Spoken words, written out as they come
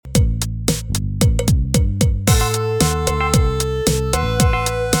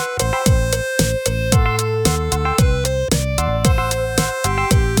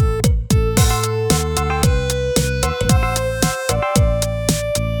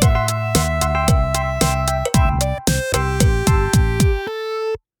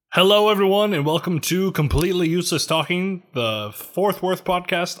Hello, everyone, and welcome to Completely Useless Talking, the fourth worst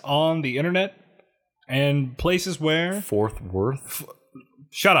podcast on the internet and places where... Fourth worth?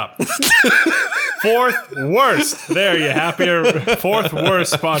 Shut up. Fourth worst. There, you happier? Fourth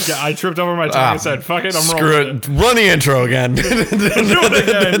worst podcast. I tripped over my tongue and said, fuck it, I'm rolling it. Run the intro again. Do it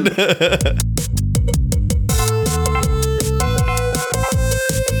again.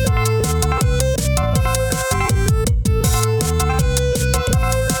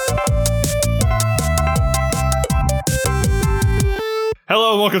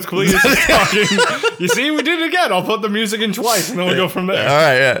 Hello, and welcome to Completely Useless Talking. You see, we did it again. I'll put the music in twice, and then we'll go from there. All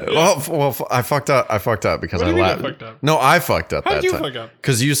right, yeah. Well, I fucked up because I laughed. No, I fucked up. How did you fuck up?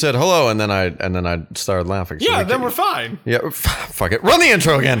 Because you said hello, and then I started laughing. So yeah, then we're fine. Yeah, fuck it. Run the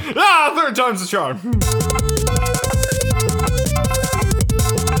intro again. Third time's the charm.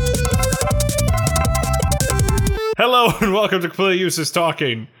 Hello, and welcome to Completely Useless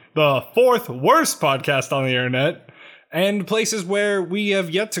Talking, the fourth worst podcast on the internet. And places where we have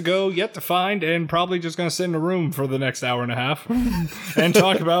yet to go, yet to find, and probably just going to sit in a room for the next hour and a half and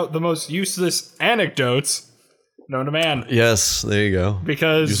talk about the most useless anecdotes known to man. Yes, there you go.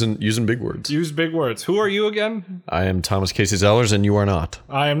 Because... Using big words. Use big words. Who are you again? I am Thomas Casey Zellers, and you are not.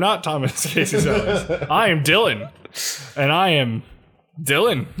 I am not Thomas Casey Zellers. I am Dylan. And I am...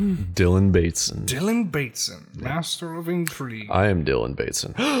 Dylan Bateson. Dylan Bateson, master of intrigue. I am Dylan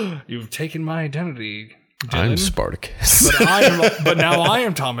Bateson. You've taken my identity, Dylan. I'm Spartacus. But now I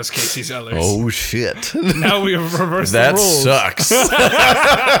am Thomas Casey Zellers. Oh, shit. Now we have reversed the rules. That sucks.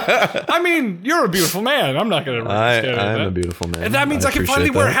 I mean, you're a beautiful man. I'm not going to I'm a beautiful man. And that means I can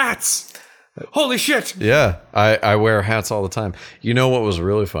finally wear hats. Holy shit. Yeah, I wear hats all the time. You know what was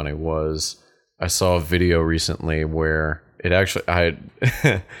really funny was I saw a video recently where it actually I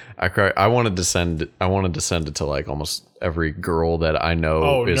wanted to send it to like almost every girl that I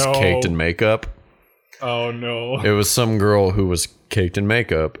know caked in makeup. Oh no. It was some girl who was caked in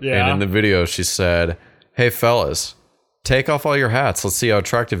makeup. Yeah. And in the video she said, "Hey fellas, take off all your hats. Let's see how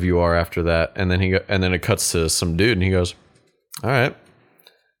attractive you are after that." And then it cuts to some dude and he goes, "All right.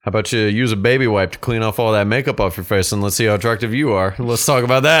 How about you use a baby wipe to clean off all that makeup off your face and let's see how attractive you are. Let's talk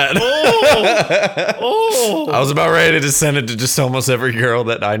about that." I was about ready to send it to just almost every girl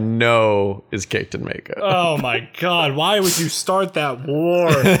that I know is caked in makeup. Oh my god, why would you start that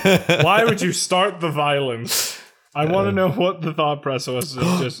war? Why would you start the violence? I want to know what the thought process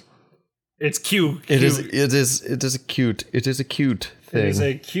was. It's cute. It is a cute thing. It is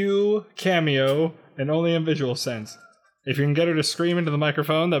a Q cameo and only in visual sense. If you can get her to scream into the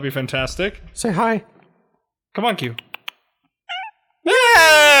microphone, that'd be fantastic. Say hi. Come on, Q.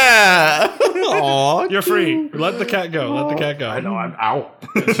 Yeah! Aww, you're free. Let the cat go. Let the cat go. I know, I'm out.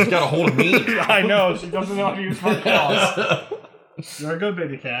 She's got a hold of me. I know, she doesn't know how to use her claws. You're a good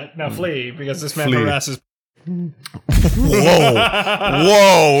baby cat. Now flee, because this man harasses...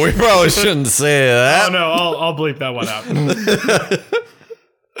 Whoa, we probably shouldn't say that. Oh no, I'll bleep that one out.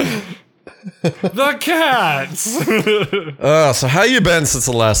 The cats. So how you been since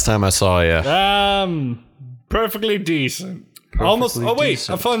the last time I saw you? Perfectly decent.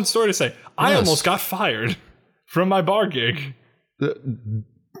 A fun story to say. Yes. I almost got fired from my bar gig.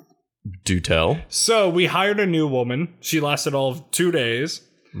 Do tell. So we hired a new woman. She lasted all of 2 days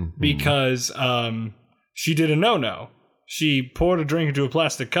because she did a no-no. She poured a drink into a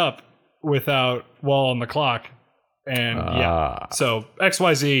plastic cup while on the clock. And so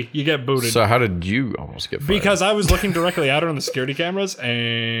XYZ, you get booted. So how did you almost get fired? Because I was looking directly at her on the security cameras,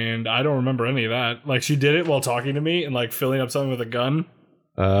 and I don't remember any of that. Like, she did it while talking to me and like filling up something with a gun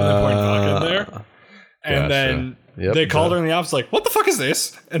and then pouring vodka in there. And then they called her in the office like, "What the fuck is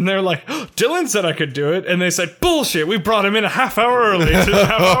this?" And they're like, "Dylan said I could do it." And they said, "Bullshit, we brought him in a half hour early to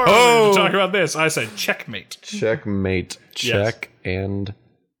talk about this." I said, "Checkmate." Checkmate. Check and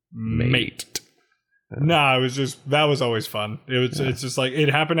mate. Nah, that was always fun. It's just like, it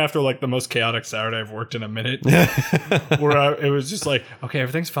happened after like the most chaotic Saturday I've worked in a minute. Where it was just like, okay,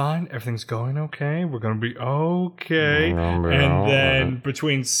 everything's fine. Everything's going okay. We're going to be okay. And then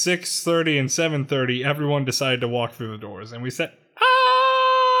between 6:30 and 7:30, everyone decided to walk through the doors. And we said, ah!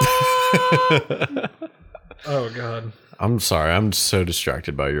 Oh, God. I'm sorry. I'm so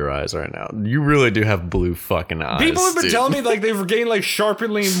distracted by your eyes right now. You really do have blue fucking eyes. People have been telling me like they've gained like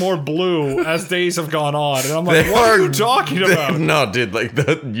sharply more blue as days have gone on, and I'm like, what are you talking about? No, dude, like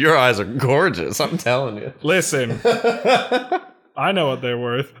your eyes are gorgeous. I'm telling you. Listen, I know what they're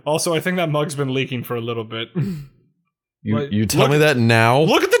worth. Also, I think that mug's been leaking for a little bit. You tell me that now?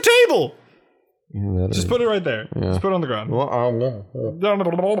 Look at the table. Yeah, just put it right there. Yeah. Just put it on the ground.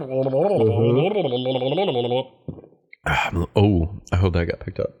 I hope that got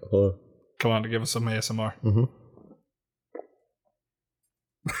picked up. Come on, to give us some ASMR. Mm-hmm.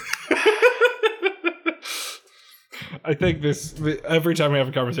 I think every time we have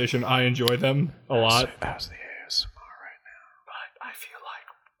a conversation, I enjoy them a lot. How's the ASMR right now? But I feel like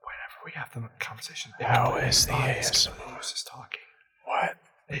whenever we have the conversation, how is the ASMR? Who's is talking? What?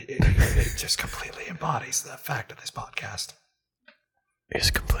 It just completely embodies the fact of this podcast.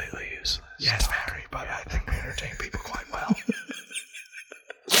 It's completely useless. Yes, very, but I think we entertain people quite well.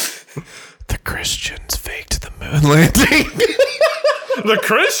 The Christians faked the moon landing. The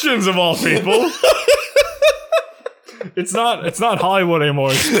Christians of all people. It's not Hollywood anymore.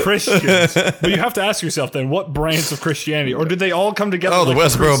 It's Christians. But you have to ask yourself then, what branch of Christianity, or did they all come together? Oh, the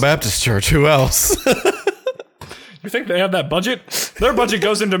Westboro Baptist Church. Who else? You think they have that budget? Their budget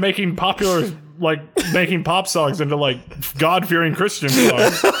goes into making pop songs into like God-fearing Christian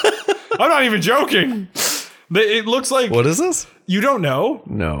songs. I'm not even joking. It looks like... What is this? You don't know?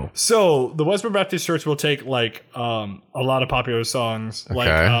 No. So the Westboro Baptist Church will take like a lot of popular songs. Okay.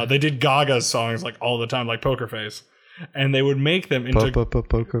 Like they did Gaga's songs like all the time, like Poker Face. And they would make them into...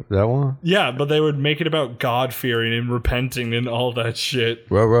 Poker, that one? Yeah, but they would make it about God-fearing and repenting and all that shit.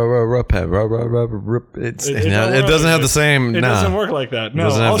 It doesn't have the same... It doesn't work like that. No,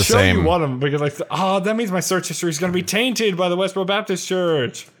 I'll show you one of them because like, that means my search history is going to be tainted by the Westboro Baptist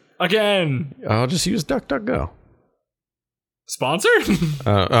Church. Again. I'll just use DuckDuckGo. Sponsored?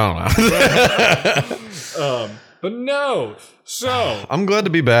 I don't know. But no. So... I'm glad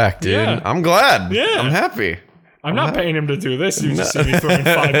to be back, dude. Yeah. I'm glad. Yeah. I'm happy. I'm not paying him to do this. You just see me throwing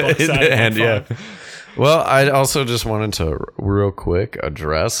 $5 at him. And yeah. Well, I also just wanted to real quick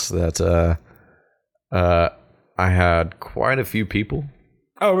address that I had quite a few people.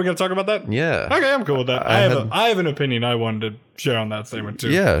 Oh, we're gonna talk about that? Yeah. Okay, I'm cool with that. I have an opinion I wanted to share on that statement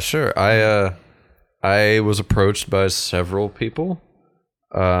too. Yeah, sure. I was approached by several people.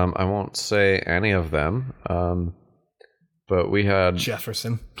 I won't say any of them. But we had...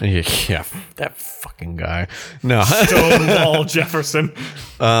 Jefferson. Yeah, that fucking guy. No. Stonewall Jefferson.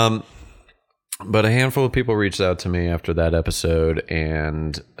 But a handful of people reached out to me after that episode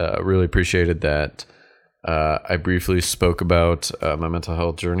and really appreciated that I briefly spoke about my mental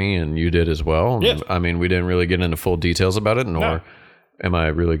health journey, and you did as well. Yeah. I mean, we didn't really get into full details about it, nor am I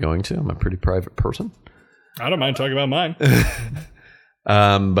really going to. I'm a pretty private person. I don't mind talking about mine.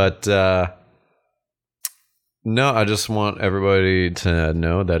 No, I just want everybody to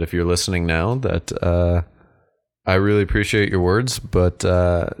know that if you're listening now, that I really appreciate your words, but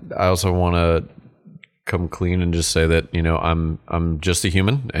I also want to come clean and just say that, you know, I'm just a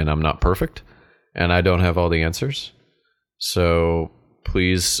human and I'm not perfect and I don't have all the answers. So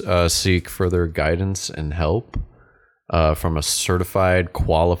please seek further guidance and help from a certified,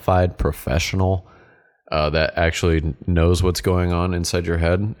 qualified professional that actually knows what's going on inside your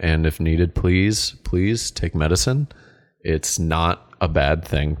head. And if needed, please take medicine. It's not a bad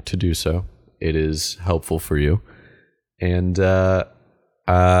thing to do so. It is helpful for you. And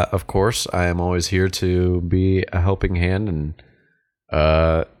of course, I am always here to be a helping hand. And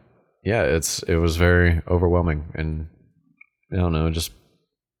it was very overwhelming. And I don't know,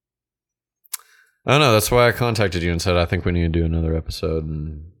 that's why I contacted you and said, I think we need to do another episode.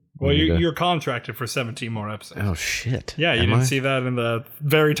 And well, you're contracted for 17 more episodes. Oh, shit. Yeah, you didn't see that in the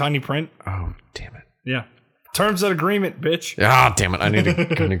very tiny print? Oh, damn it. Yeah. Terms of agreement, bitch. Ah, damn it. I need to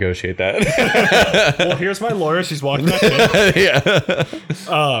go negotiate that. Well, here's my lawyer. She's walking back in.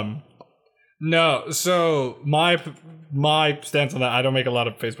 Yeah. No, so my stance on that, I don't make a lot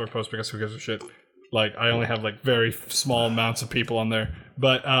of Facebook posts because who gives a shit? Like, I only have, like, very small amounts of people on there.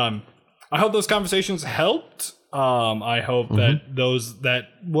 But I hope those conversations helped. I hope that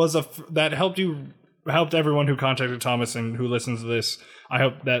helped everyone who contacted Thomas and who listens to this. I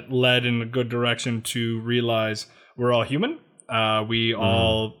hope that led in a good direction to realize we're all human. We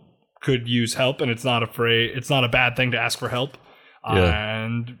all could use help, and it's not a bad thing to ask for help. Yeah.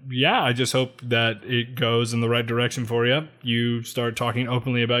 And yeah, I just hope that it goes in the right direction for you. You start talking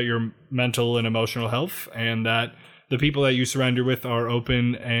openly about your mental and emotional health, and that the people that you surround you with are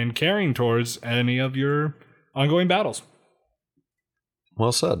open and caring towards any of your ongoing battles.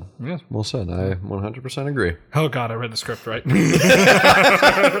 Well said. Yeah. Well said. I 100% agree. Oh, God, I read the script right.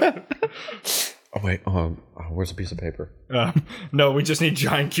 Oh, wait. Where's a piece of paper? No, we just need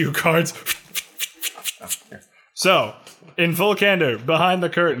giant cue cards. So, in full candor, behind the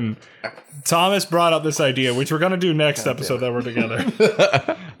curtain, Thomas brought up this idea, which we're going to do next episode that we're together.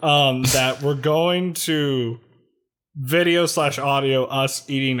 That we're going to video/audio us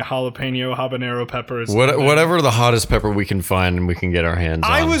eating jalapeno habanero peppers. Whatever the hottest pepper we can find and we can get our hands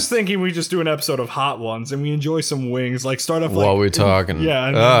on. I was thinking we just do an episode of Hot Ones and we enjoy some wings. Like start off while we're talking. Yeah.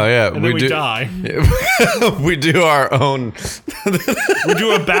 And then we die. We do our own. We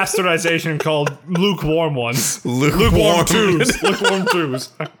do a bastardization called lukewarm ones. Lukewarm twos. Lukewarm twos.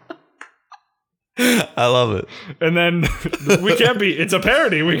 I love it. And then we can't be, it's a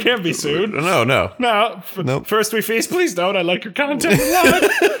parody. We can't be sued. No. Nope. First we feast. Please don't. I like your content a lot.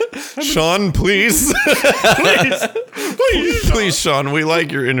 Sean, please. Please, Sean. We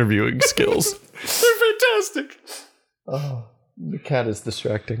like your interviewing skills. They're fantastic. Oh, the cat is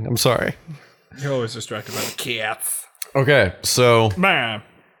distracting. I'm sorry. You're always distracted by the cats. Okay, so man,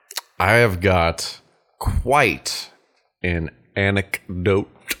 I have got quite an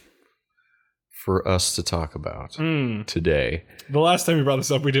anecdote for us to talk about today. The last time we brought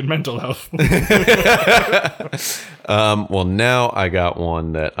this up, we did mental health. Well, now I got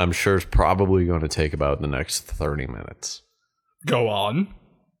one that I'm sure is probably going to take about the next 30 minutes. Go on.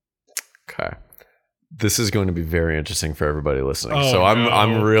 Okay. This is going to be very interesting for everybody listening. Oh, so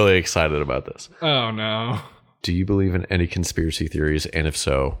I'm really excited about this. Oh, no. Do you believe in any conspiracy theories? And if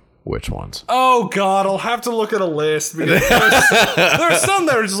so, which ones? Oh, God. I'll have to look at a list. Because there's some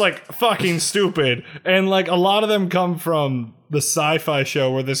that are just, like, fucking stupid. And, like, a lot of them come from the sci-fi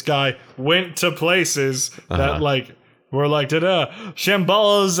show where this guy went to places that, like, were like,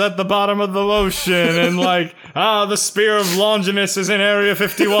 Shambhala's at the bottom of the ocean, and like, the spear of Longinus is in Area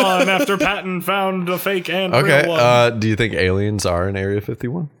 51 after Patton found a fake and real one. Do you think aliens are in Area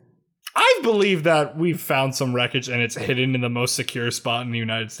 51? I believe that we've found some wreckage and it's hidden in the most secure spot in the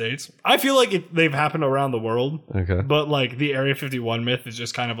United States. I feel like they've happened around the world. Okay. But like the Area 51 myth is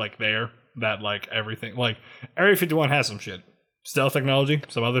just kind of like there, that like everything, like Area 51 has some shit. Stealth technology,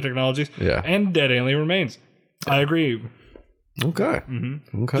 some other technologies, and dead alien remains. I agree. Okay.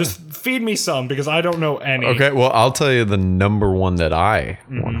 Mm-hmm. Okay. Just feed me some because I don't know any. Okay. Well, I'll tell you the number one that I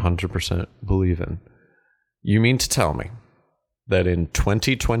 100% believe in. You mean to tell me that in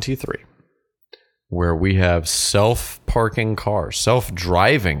 2023, where we have self-parking cars,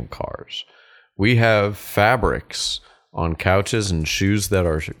 self-driving cars, we have fabrics on couches and shoes that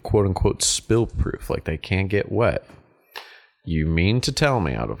are quote-unquote spill-proof, like they can't get wet. You mean to tell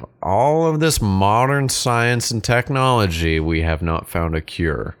me out of all of this modern science and technology, we have not found a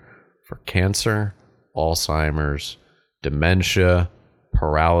cure for cancer, Alzheimer's, dementia,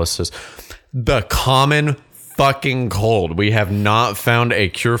 paralysis, the common fucking cold? We have not found a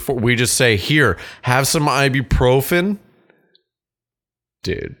cure for. We just say, here, have some ibuprofen.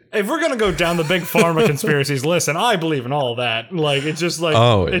 Dude. If we're going to go down the big pharma conspiracies, listen, I believe in all that. Like, it's just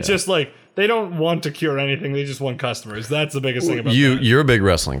like, it's just like, they don't want to cure anything. They just want customers. That's the biggest thing about you. that. You're a big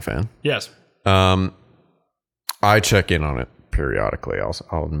wrestling fan. Yes. I check in on it periodically.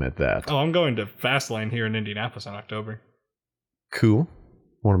 I'll admit that. Oh, I'm going to Fastlane here in Indianapolis in October. Cool.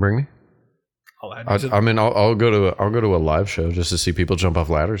 Want to bring me? I'll go to a live show just to see people jump off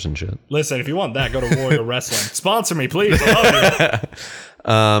ladders and shit. Listen, if you want that, go to Warrior Wrestling. Sponsor me, please. I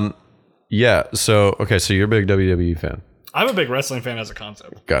love you. Yeah. So you're a big WWE fan. I'm a big wrestling fan as a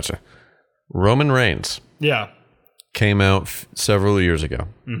concept. Gotcha. Roman Reigns. Yeah. Came out several years ago.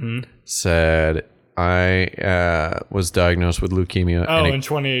 Mm-hmm. Said I was diagnosed with leukemia. In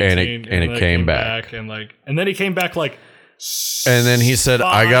 2018, and it came back. And then he came back like. And then he said,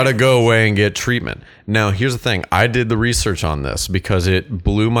 I gotta go away and get treatment. Now, here's the thing. I did the research on this because it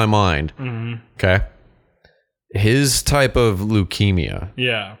blew my mind. Mm-hmm. Okay. His type of leukemia.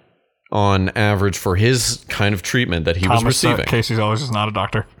 Yeah. On average, for his kind of treatment that he was receiving. Casey Zellers is not a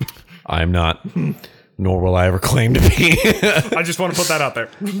doctor. I'm not, nor will I ever claim to be. I just want to put that out there.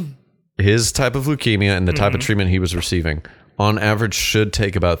 His type of leukemia and the type of treatment he was receiving, on average, should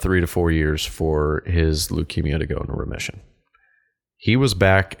take about 3 to 4 years for his leukemia to go into remission. He was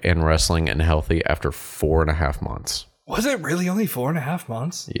back and wrestling and healthy after 4.5 months. Was it really only 4.5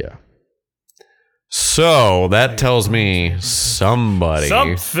 months? Yeah. So that tells me something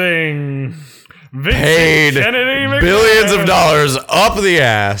paid billions of dollars up the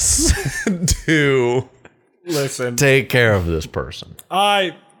ass to take care of this person.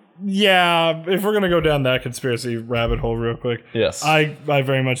 If we're going to go down that conspiracy rabbit hole real quick. Yes. I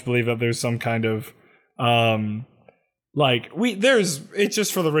very much believe that there's some kind of it's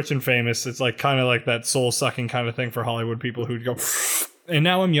just for the rich and famous. It's like kind of like that soul sucking kind of thing for Hollywood people who'd go, and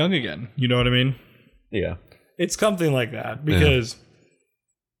now I'm young again. You know what I mean? Yeah. It's something like that because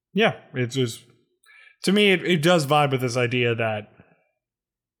it's just, to me, it does vibe with this idea that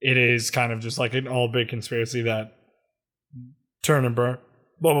it is kind of just like an all big conspiracy that turn and burn,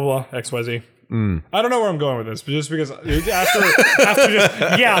 blah, blah, blah, XYZ. I don't know where I'm going with this, but just because after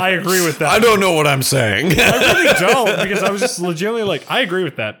yeah, I agree with that. I don't know what I'm saying. I really don't, because I was just legitimately like, I agree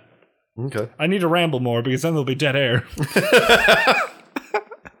with that. Okay. I need to ramble more because then there'll be dead air.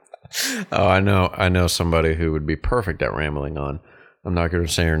 Oh, I know somebody who would be perfect at rambling on. I'm not going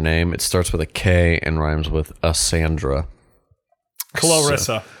to say her name. It starts with a K and rhymes with a Sandra.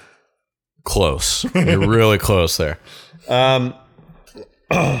 Clarissa. Close. You're really close there. Now,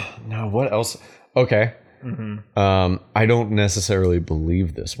 what else? Okay. I don't necessarily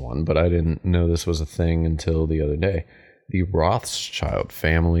believe this one, but I didn't know this was a thing until the other day. The Rothschild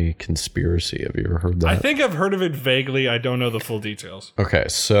family conspiracy. Have you ever heard that? I think I've heard of it vaguely. I don't know the full details. Okay,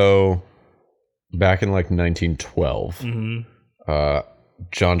 so back in like 1912,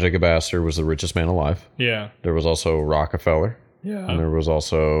 John Jacob Astor was the richest man alive. Yeah. There was also Rockefeller. Yeah. And there was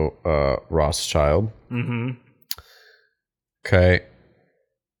also Rothschild. Okay.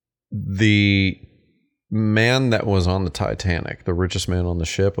 The man that was on the Titanic, the richest man on the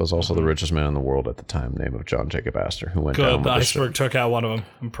ship, was also the richest man in the world at the time, name of John Jacob Astor, who went down with the iceberg took out one of them.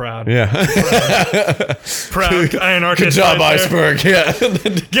 I'm proud. Yeah. Proud anarchist. Good job, iceberg. Yeah.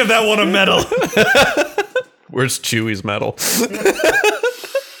 Give that one a medal. Where's Chewie's medal?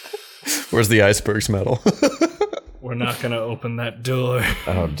 Where's the iceberg's medal? We're not going to open that door.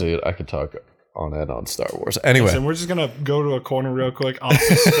 Oh, dude, I could talk on and on Star Wars. Anyway. Listen, we're just going to go to a corner real quick,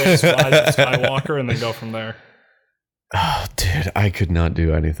 Office Space, Skywalker, and then go from there. Oh, dude, I could not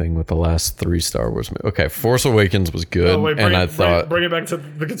do anything with the last 3 Star Wars movies. Okay, Force Awakens was good, bring it back to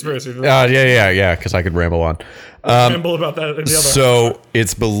the conspiracy. Yeah, because I could ramble on. Ramble about that in the other. So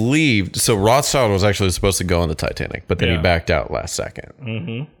it's believed. So Rothschild was actually supposed to go on the Titanic, but then he backed out last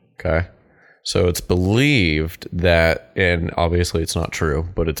second. Okay, so it's believed that, and obviously it's not true,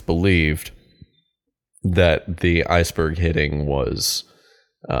 but it's believed that the iceberg hitting was.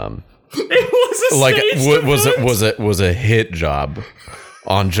 It was a like was a hit job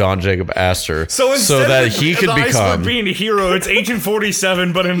on John Jacob Astor, so that he could become iceberg being a hero. It's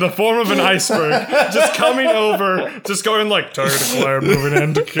 1847, but in the form of an iceberg, just coming over, just going like "Target acquired, moving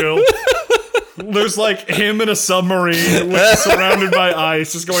in to kill." There's like him in a submarine surrounded by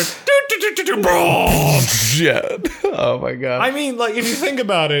ice, just going. Shit! Oh my god! I mean, like if you think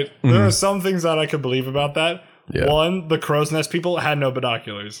about it, there are some things that I could believe about that. Yeah. One, the crow's nest people had no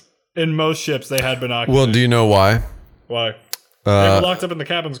binoculars. In most ships, they had binoculars. Well, do you know why? Why? They were locked up in the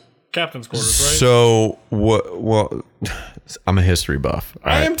captain's quarters, right? So, well, I'm a history buff.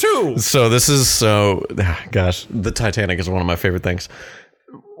 I am too. So gosh, the Titanic is one of my favorite things.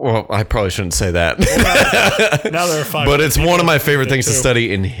 Well, I probably shouldn't say that. Now there are 5. But it's one of my favorite things to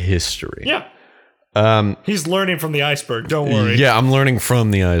study in history. Yeah. He's learning from the iceberg. Don't worry. Yeah, I'm learning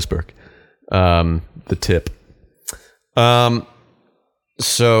from the iceberg. The tip.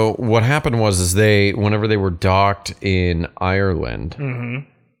 So what happened was whenever they were docked in Ireland,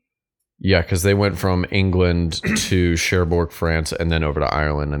 because they went from England to Cherbourg, France, and then over to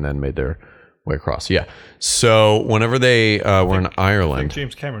Ireland, and then made their way across. Yeah. So whenever they were in Ireland, I think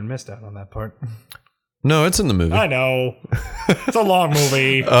James Cameron missed out on that part. No, it's in the movie. I know. It's a long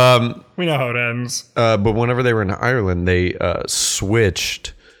movie. We know how it ends. But whenever they were in Ireland, they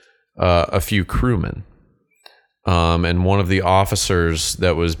switched a few crewmen. And one of the officers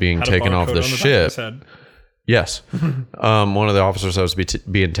that was being taken off the ship. Yes. One of the officers that was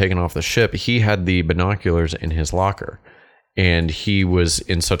being taken off the ship, he had the binoculars in his locker. And he was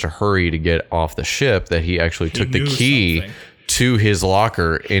in such a hurry to get off the ship that he actually took the key to his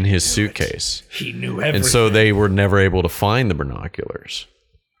locker in his suitcase. He knew everything. And so they were never able to find the binoculars.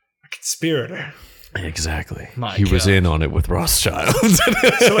 A conspirator. Exactly. He was in on it with Rothschild.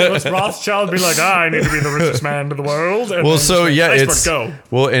 So was Rothschild be like, I need to be the richest man in the world? And well, so yeah, go.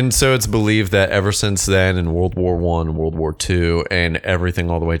 Well, and so it's believed that ever since then, in World War I, World War II, and everything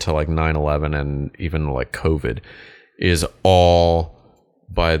all the way to like 9/11 and even like COVID, is all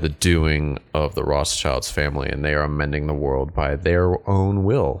by the doing of the Rothschilds family, and they are amending the world by their own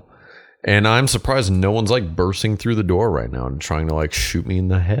will. And I'm surprised no one's like bursting through the door right now and trying to like shoot me in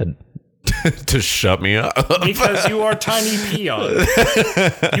the head. To shut me up. Because you are tiny peon.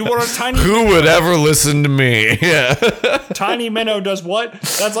 You are a tiny Who would ever listen to me? Yeah. Tiny minnow does what?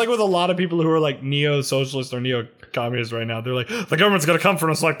 That's like with a lot of people who are like neo-socialists or neo-communists right now. They're like, the government's going to come for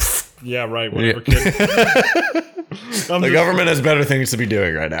us. Like, yeah, right, whatever, kid. The government has better things to be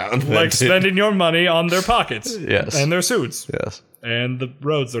doing right now. Like spending your money on their pockets. Yes. And their suits. Yes. And the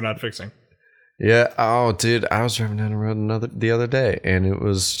roads they're not fixing. Yeah. Oh, dude, I was driving down the road the other day, and it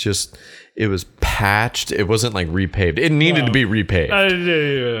was patched. It wasn't like repaved. It needed to be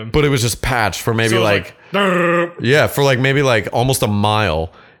repaved, but it was just patched for maybe for like maybe like almost a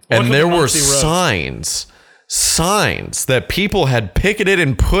mile. And there were signs that people had picketed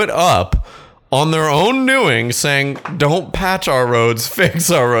and put up on their own doing saying, don't patch our roads,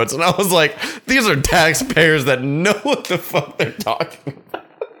 fix our roads. And I was like, these are taxpayers that know what the fuck they're talking about.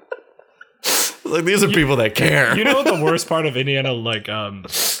 Like, these are people that care. You know what the worst part of Indiana, like,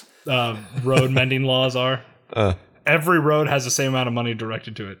 road mending laws are? Every road has the same amount of money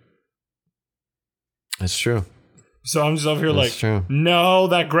directed to it. That's true. So I'm just over here no,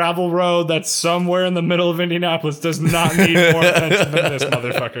 that gravel road that's somewhere in the middle of Indianapolis does not need more attention than this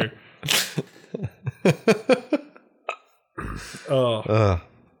motherfucker. All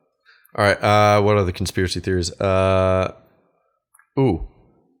right. What are the conspiracy theories?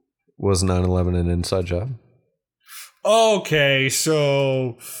 Was 9/11 an inside job? Okay,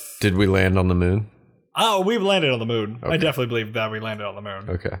 so did we land on the moon? Oh, we landed on the moon. Okay. I definitely believe that we landed on the moon.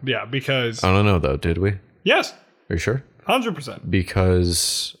 Okay. Yeah, because I don't know though. Did we? Yes. Are you sure? 100%.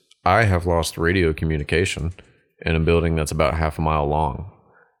 Because I have lost radio communication in a building that's about half a mile long.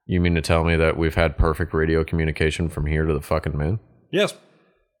 You mean to tell me that we've had perfect radio communication from here to the fucking moon? Yes.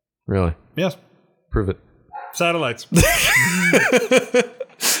 Really? Yes. Prove it. Satellites.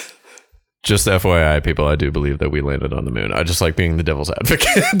 Just FYI, people, I do believe that we landed on the moon. I just like being the devil's advocate.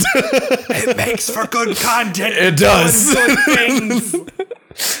 It makes for good content. It does. Good things.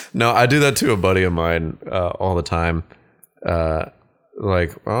 No, I do that to a buddy of mine all the time.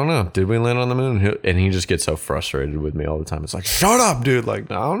 Like, I don't know, did we land on the moon? And he just gets so frustrated with me all the time. It's like, shut up, dude. Like,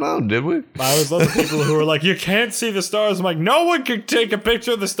 I don't know, did we? I always love the people who are like, you can't see the stars. I'm like, no one can take a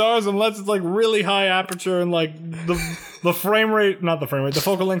picture of the stars unless it's like really high aperture and like the frame rate, not the frame rate, the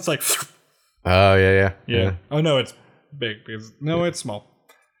focal length's like. Oh, yeah. Oh, no, it's big. It's small.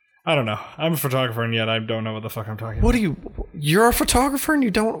 I don't know. I'm a photographer and yet I don't know what the fuck I'm talking about. You're a photographer and you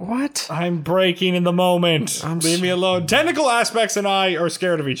don't what? I'm breaking in the moment. Leave me alone. Technical aspects and I are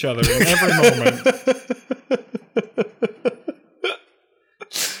scared of each other in every moment.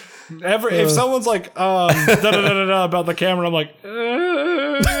 If someone's like, about the camera, I'm like,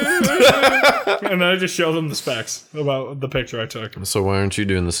 and then I just show them the specs about the picture I took. So why aren't you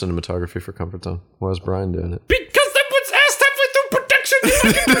doing the cinematography for Comfort Zone? Why is Brian doing it? Because that was asked halfway through production.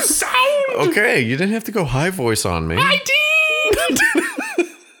 You can do sound. Okay, you didn't have to go high voice on me. I did.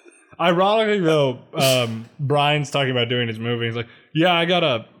 Ironically, though, Brian's talking about doing his movie. He's like, yeah, I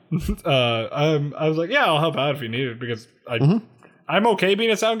gotta. I was like, yeah, I'll help out if you need it because I'm okay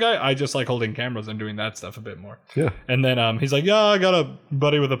being a sound guy. I just like holding cameras and doing that stuff a bit more. Yeah. And then he's like, yeah, I got a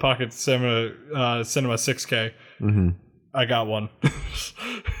buddy with a pocket cinema 6K. Mm-hmm. I got one.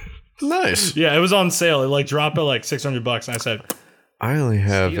 Nice. Yeah, it was on sale. It like dropped at like $600, and I said, I only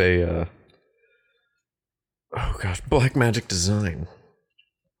have a Blackmagic Design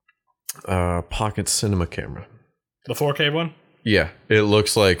pocket cinema camera. The 4K one? Yeah, it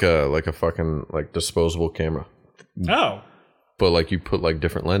looks like a fucking like disposable camera. Oh. But like you put like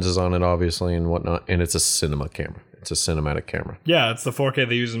different lenses on it, obviously, and whatnot, and it's a cinema camera. It's a cinematic camera. Yeah, it's the 4K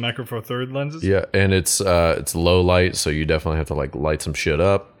they use in Micro Four Third lenses. Yeah, and it's low light, so you definitely have to like light some shit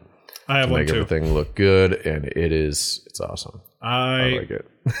up. I have one make too. Everything look good, and it's awesome. I like it.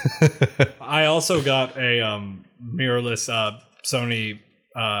 I also got a mirrorless Sony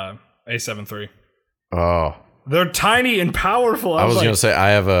A7 III. Oh, they're tiny and powerful. I was gonna say I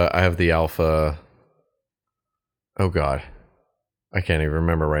have the Alpha. Oh God, I can't even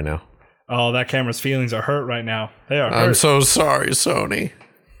remember right now. Oh, that camera's feelings are hurt right now. They are hurt. I'm so sorry, Sony.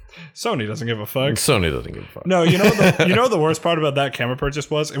 Sony doesn't give a fuck. Sony doesn't give a fuck. No, you know the worst part about that camera purchase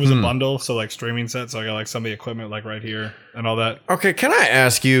was? It was a bundle, so like streaming set, so I got like some of the equipment like right here and all that. Okay, can I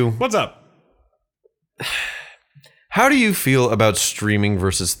ask you... What's up? How do you feel about streaming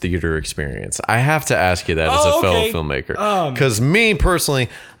versus theater experience? I have to ask you that as a fellow filmmaker. Because me personally...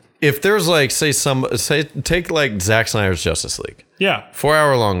 If there's like, take like Zack Snyder's Justice League. Yeah.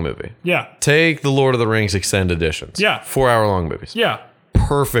 4-hour long movie. Yeah. Take the Lord of the Rings extended editions. Yeah. 4-hour long movies. Yeah.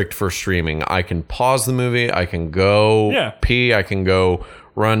 Perfect for streaming. I can pause the movie. I can go pee. I can go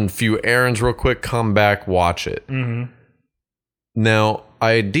run a few errands real quick, come back, watch it. Mm-hmm. Now,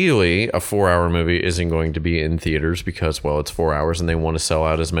 ideally, a 4-hour movie isn't going to be in theaters because, well, it's 4 hours and they want to sell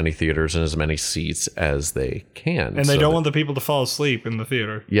out as many theaters and as many seats as they can. And they don't want the people to fall asleep in the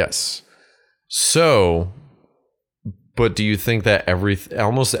theater. Yes. So, but do you think that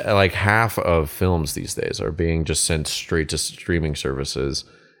almost like half of films these days are being just sent straight to streaming services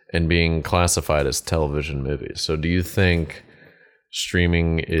and being classified as television movies? So do you think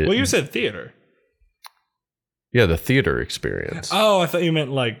streaming is... Well, you said theater. Yeah, the theater experience. Oh, I thought you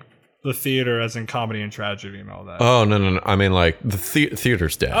meant like the theater as in comedy and tragedy and all that. Oh, no. I mean, like, the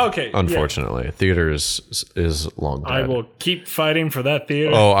theater's dead. Okay. Unfortunately. Yeah. Theater is long dead. I will keep fighting for that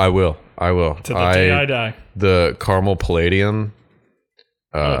theater. Oh, I will. To the day I die. The Carmel Palladium.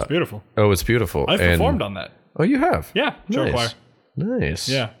 It's beautiful. Oh, it's beautiful. I've performed on that. Oh, you have? Yeah. Show choir. Nice.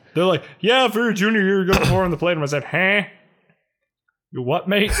 Yeah. They're like, yeah, for your junior year, you're going to perform on the Palladium. I said, huh? You what,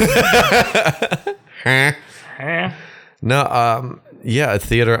 mate? Huh? No, yeah,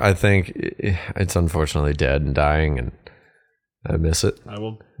 theater, I think it's unfortunately dead and dying, and I miss it. I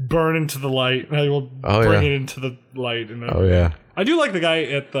will burn into the light. I will bring it into the light. And I do like the guy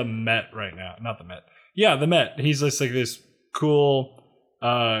at the Met right now. Not the Met. Yeah, the Met. He's just like this cool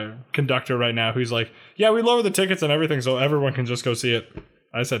conductor right now who's like, yeah, we lower the tickets and everything so everyone can just go see it.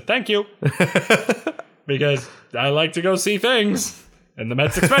 I said, thank you. Because I like to go see things. And the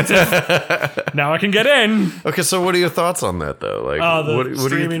Met's expensive. Now I can get in. Okay, so what are your thoughts on that, though? Like, what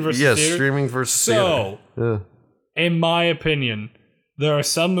streaming versus theater? Yeah, streaming versus theater. So, in my opinion, there are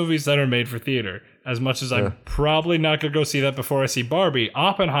some movies that are made for theater. As much as I'm probably not going to go see that before I see Barbie,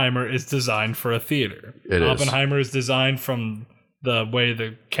 Oppenheimer is designed for a theater. Oppenheimer is designed from the way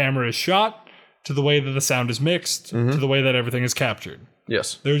the camera is shot, to the way that the sound is mixed, to the way that everything is captured.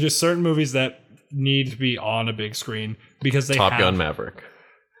 Yes. There are just certain movies that need to be on a big screen because they Top Gun Maverick.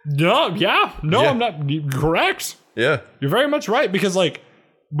 I'm not correct. Yeah. You're very much right because like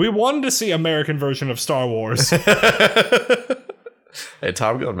we wanted to see American version of Star Wars. Hey,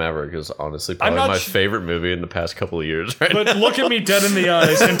 Top Gun Maverick is honestly probably my favorite movie in the past couple of years. Right but now. Look at me dead in the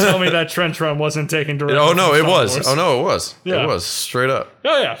eyes and tell me that trench run wasn't taken directly. Oh no, it was. Wars. Oh no, it was. Yeah. It was straight up.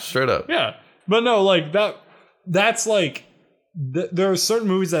 Oh yeah, straight up. Yeah, but no, like that. That's like there are certain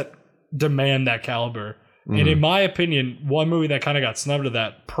movies that demand that caliber. And in my opinion, one movie that kind of got snubbed of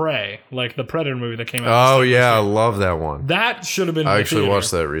that, Prey, like the Predator movie that came out. Oh yeah, I love that one. That should have been. I actually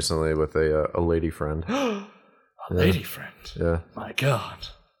watched that recently with a lady friend. Lady friend. Yeah. My God.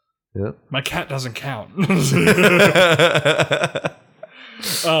 Yeah. My cat doesn't count.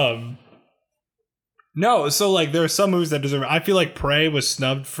 No, so like there are some movies that deserve. I feel like Prey was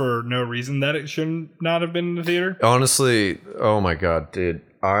snubbed for no reason that it should not have been in the theater. Honestly, oh my God, dude,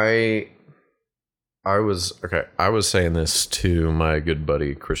 I was saying this to my good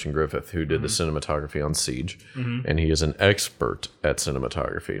buddy Christian Griffith, who did the cinematography on Siege, and he is an expert at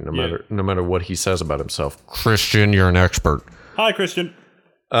cinematography. No matter what he says about himself, Christian, you're an expert. Hi, Christian.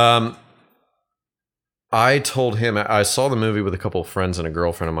 I told him I saw the movie with a couple of friends and a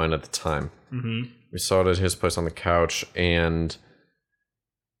girlfriend of mine at the time. We saw it at his place on the couch, and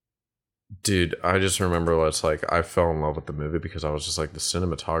dude, I just remember it's like I fell in love with the movie because I was just like, the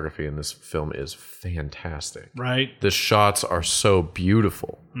cinematography in this film is fantastic. Right. The shots are so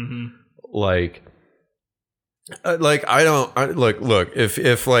beautiful. Like I don't look,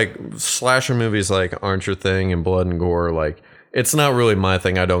 if like slasher movies like aren't your thing and blood and gore, like it's not really my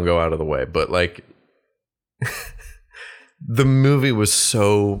thing. I don't go out of the way, but like the movie was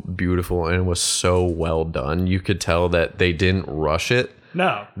so beautiful and it was so well done. You could tell that they didn't rush it.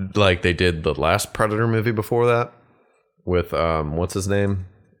 No. Like they did the last Predator movie before that with what's his name?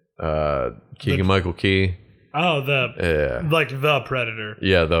 Keegan-Michael Key. Oh, the Predator.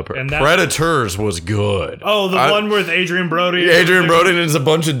 Yeah, Predators was good. Oh, the one with Adrian Brody. Adrian Brody and it's a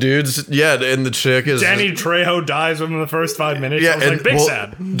bunch of dudes. Yeah, and the chick is Danny Trejo dies within the first 5 minutes. Yeah, I was like, big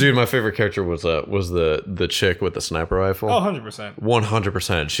sad. Dude, my favorite character was the chick with the sniper rifle. Oh, 100%.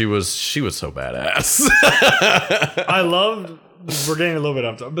 100%. She was so badass. I loved. We're getting a little bit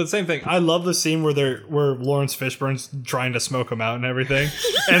up, but the same thing. I love the scene where Lawrence Fishburne's trying to smoke him out and everything,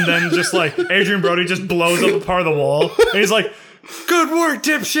 and then just like Adrian Brody just blows up a part of the wall, and he's like, "Good work,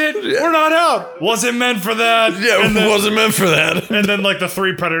 dipshit. We're not out. Wasn't meant for that. Yeah, and wasn't meant for that." And then like the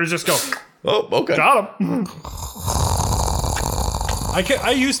 3 Predators just go, "Oh, okay, got him."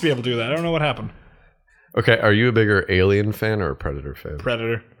 I used to be able to do that. I don't know what happened. Okay, are you a bigger Alien fan or a Predator fan?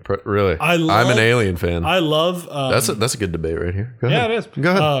 Predator. Really? I'm an Alien fan. I love... that's a good debate right here. Go ahead. Yeah, it is.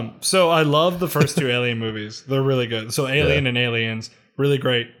 Go ahead. So I love the first 2 Alien movies. They're really good. So Alien and Aliens, really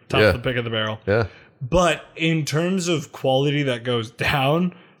great. Top of the pick of the barrel. Yeah. But in terms of quality that goes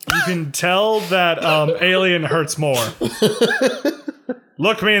down, you can tell that Alien hurts more.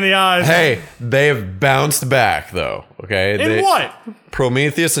 Look me in the eyes. Hey, they've bounced back, though. Okay? In what?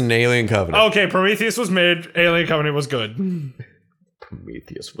 Prometheus and Alien Covenant. Okay, Prometheus was mid. Alien Covenant was good.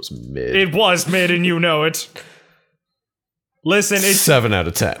 Prometheus was mid. It was mid, and you know it. Listen, it's 7 out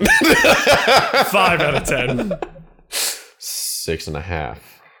of 10. 5 out of 10. 6.5.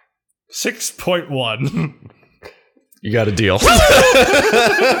 6.1. You got a deal.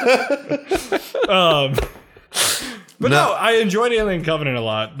 But no, I enjoyed Alien Covenant a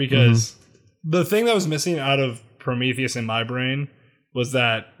lot because the thing that was missing out of Prometheus in my brain was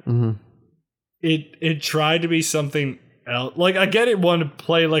that it tried to be something else. Like, I get it wanted to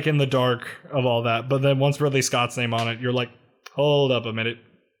play like in the dark of all that, but then once Ridley Scott's name on it, you're like, hold up a minute.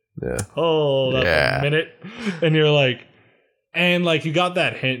 Yeah. Hold up a minute. And you're like, and like you got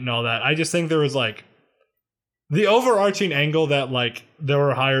that hint and all that. I just think there was like the overarching angle that like there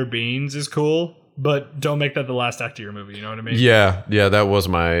were higher beings is cool, but don't make that the last act of your movie. You know what I mean? Yeah. That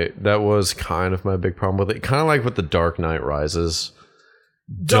was kind of my big problem with it. Kind of like with The Dark Knight Rises.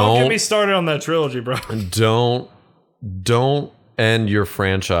 Don't get me started on that trilogy, bro. Don't end your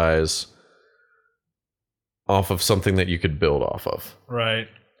franchise off of something that you could build off of. Right.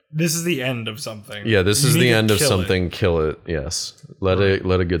 This is the end of something. Yeah, this is the end of something. Kill it. Yes. Let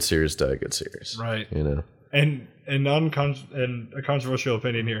a good series die a good series. Right. You know. And a controversial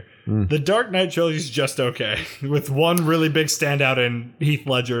opinion here. The Dark Knight trilogy is just okay, with one really big standout in Heath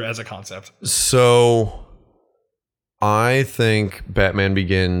Ledger as a concept. So I think Batman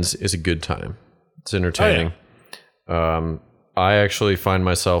Begins is a good time. It's entertaining. Oh, yeah. I actually find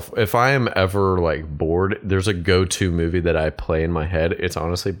myself, if I am ever like bored, there's a go-to movie that I play in my head. It's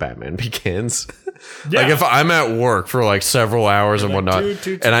honestly Batman Begins. Yeah. Like if I'm at work for like several hours and whatnot,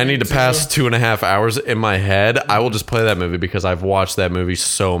 and I need to pass 2.5 hours in my head, I will just play that movie because I've watched that movie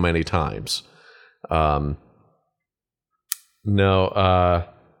so many times. What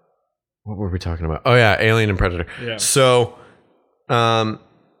were we talking about? Oh yeah, Alien and Predator. Yeah. So, and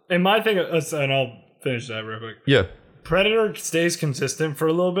my thing, and I'll finish that real quick. Yeah. Predator stays consistent for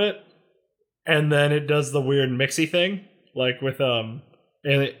a little bit, and then it does the weird mixy thing, like with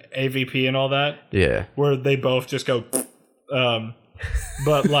AVP and all that. Yeah. Where they both just go, but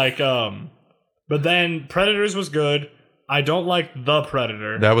then Predators was good. I don't like The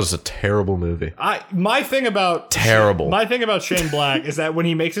Predator. That was a terrible movie. My thing about Shane Black is that when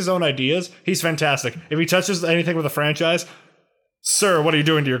he makes his own ideas, he's fantastic. If he touches anything with a franchise, sir, what are you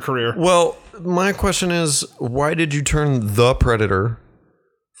doing to your career? Well, my question is, why did you turn The Predator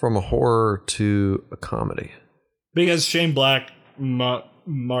from a horror to a comedy? Because Shane Black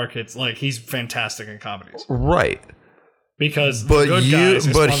markets, like, he's fantastic in comedies. Right. Because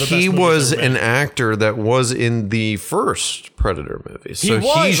he was an actor that was in the first Predator movie. So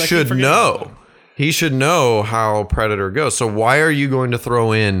he should know. He should know how Predator goes. So why are you going to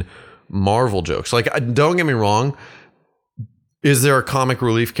throw in Marvel jokes? Like, don't get me wrong. Is there a comic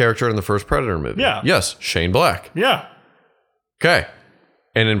relief character in the first Predator movie? Yeah. Yes, Shane Black. Yeah. Okay.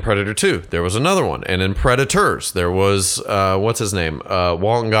 And in Predator 2, there was another one. And in Predators, there was, what's his name?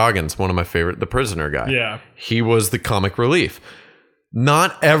 Walton Goggins, one of my favorite, the prisoner guy. Yeah. He was the comic relief.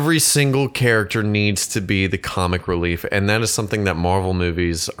 Not every single character needs to be the comic relief. And that is something that Marvel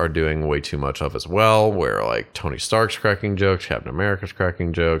movies are doing way too much of as well, where like Tony Stark's cracking jokes, Captain America's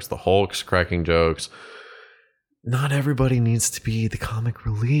cracking jokes, the Hulk's cracking jokes. Not everybody needs to be the comic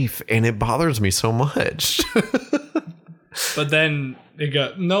relief, and it bothers me so much. But then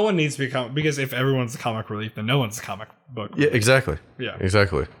no one needs to be comic, because if everyone's the comic relief, then no one's the comic book relief. Yeah, exactly. Yeah,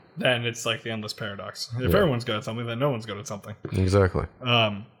 exactly. Then it's like the endless paradox. If everyone's good at something, then no one's good at something. Exactly.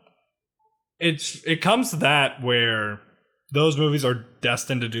 It comes to that where those movies are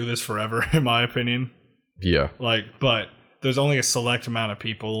destined to do this forever, in my opinion. Yeah. But there's only a select amount of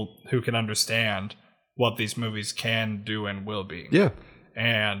people who can understand what these movies can do and will be. Yeah.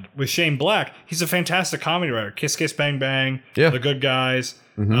 And with Shane Black, he's a fantastic comedy writer. Kiss Kiss Bang Bang, The Good Guys.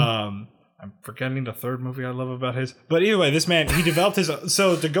 I'm forgetting the third movie I love about his. But either way, this man, he developed his...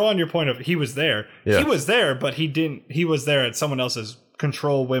 So to go on your point of he was there, he was there, but he was there at someone else's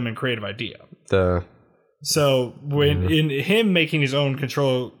control, whim, and creative idea. So when in him making his own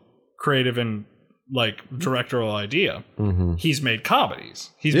control, creative, and like directorial idea, he's made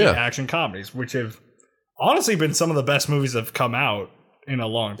comedies. He's made action comedies, which have honestly been some of the best movies that have come out in a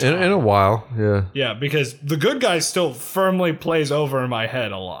long time. In a while, yeah. Yeah, because The Good Guys still firmly plays over in my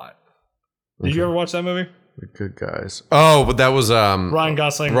head a lot. Did you ever watch that movie? The Good Guys. Oh, but that was Ryan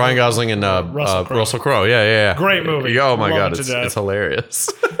Gosling. And Russell Crowe. Yeah. Great movie. Oh my God, it's hilarious.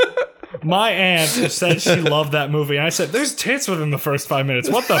 My aunt said she loved that movie, and I said, "There's tits within the first 5 minutes.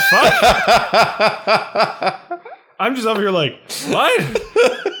 What the fuck?" I'm just over here like, what?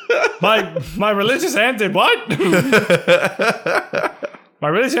 My religious aunt did what? My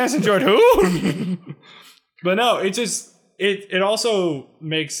religious aunt enjoyed who? But no, it just it also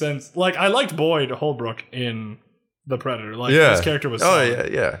makes sense. Like, I liked Boyd Holbrook in The Predator. Like, his character was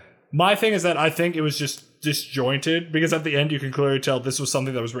solid. Yeah. My thing is that I think it was just disjointed, because at the end you can clearly tell this was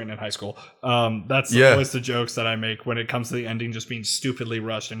something that was written in high school. That's always the jokes that I make when it comes to the ending just being stupidly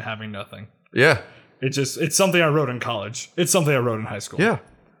rushed and having nothing. Yeah. It's something I wrote in college. It's something I wrote in high school. Yeah.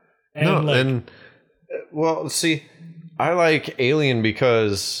 Well, see, I like Alien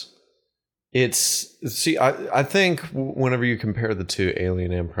because I think whenever you compare the two,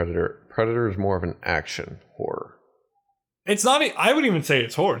 Alien and Predator is more of an action horror. It's not. I would even say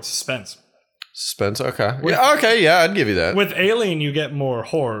it's horror. It's suspense. Suspense, okay. I'd give you that. With Alien, you get more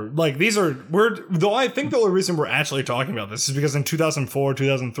horror. Like, though I think the only reason we're actually talking about this is because in 2004,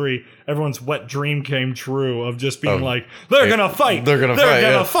 2003, everyone's wet dream came true of just being they're gonna fight. They're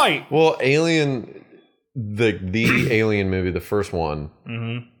gonna fight. Well, Alien, the Alien movie, the first one,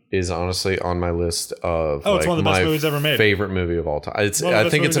 is honestly on my list of it's one of the best movies ever made. Favorite movie of all time. I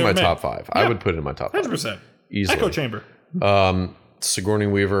think it's in my top 5. Yeah. I would put it in my top 5. 100%. Easily. Echo Chamber. Sigourney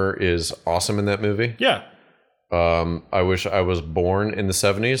Weaver is awesome in that movie. Yeah. I wish I was born in the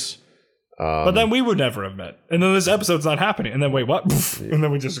 70s. But then we would never have met. And then this episode's not happening. And then wait, what? And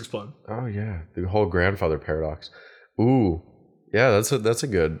then we just explode. Oh yeah, the whole grandfather paradox. Ooh, yeah, that's a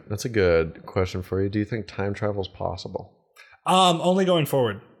good question for you. Do you think time travel is possible? Only going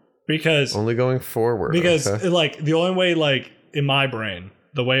forward. Because only going forward. Because the only way, in my brain,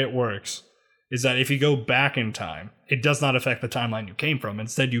 the way it works is that if you go back in time, it does not affect the timeline you came from.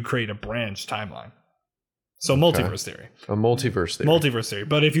 Instead, you create a branch timeline. So multiverse theory. A multiverse theory. Multiverse theory.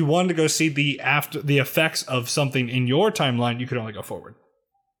 But if you wanted to go see the effects of something in your timeline, you could only go forward.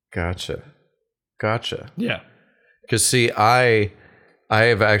 Gotcha. Yeah. Because see, I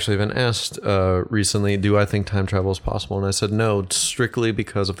have actually been asked recently, do I think time travel is possible? And I said no, strictly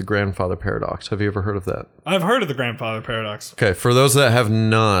because of the grandfather paradox. Have you ever heard of that? I've heard of the grandfather paradox. Okay, for those that have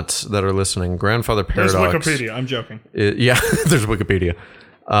not, that are listening, grandfather paradox. There's Wikipedia. I'm joking. There's Wikipedia.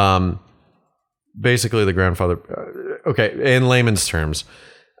 Basically, the grandfather. Okay, in layman's terms,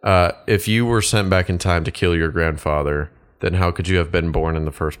 if you were sent back in time to kill your grandfather, then how could you have been born in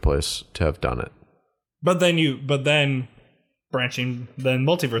the first place to have done it? But then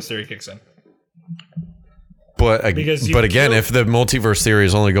multiverse theory kicks in. But again, if the multiverse theory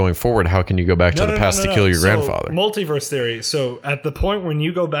is only going forward, how can you go back to the past to kill your grandfather? Multiverse theory. So at the point when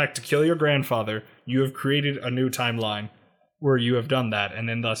you go back to kill your grandfather, you have created a new timeline where you have done that, and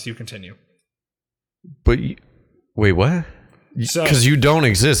then thus you continue. But wait, what? Because you don't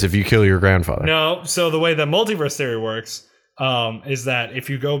exist if you kill your grandfather. No. So the way that multiverse theory works is that if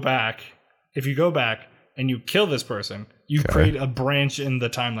you go back and you kill this person, you create a branch in the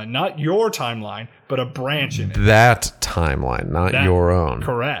timeline. Not your timeline, but a branch in it. That timeline, not your own.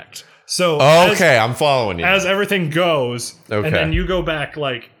 Correct. So I'm following you. As everything goes, and then you go back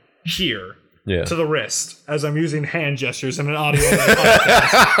here to the wrist, as I'm using hand gestures in an audio podcast.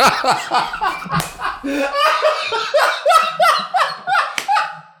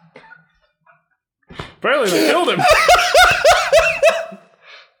 Apparently they killed him.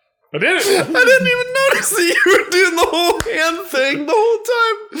 I did it. I didn't even notice that you were doing the whole hand thing the whole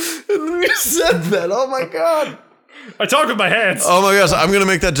time. And then you said that. Oh my God. I talk with my hands. Oh my gosh. I'm going to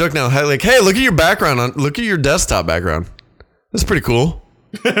make that joke now. Hey, look at your background. Look at your desktop background. That's pretty cool.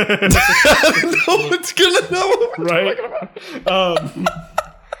 No one's going to know what we're talking about.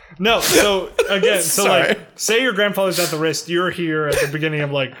 No, so again, say your grandfather's at the wrist, you're here at the beginning of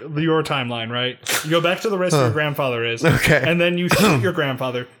your timeline, right? You go back to the wrist where your grandfather is, and then you shoot your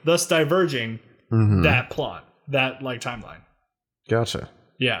grandfather, thus diverging that plot, that timeline. Gotcha.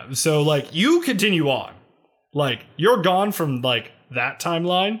 Yeah, so you continue on, you're gone from that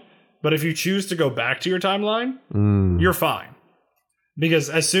timeline, but if you choose to go back to your timeline, you're fine, because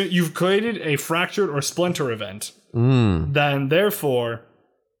as soon you've created a fractured or splinter event, then therefore.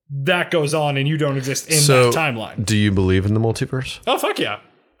 That goes on and you don't exist in that timeline. Do you believe in the multiverse? Oh, fuck yeah.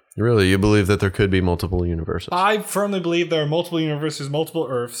 Really? You believe that there could be multiple universes? I firmly believe there are multiple universes, multiple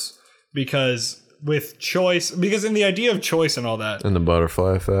Earths, because in the idea of choice and all that. And the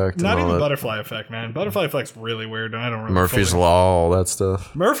butterfly effect. Not even butterfly effect, man. Butterfly effect's really weird and I don't really Murphy's Law, all that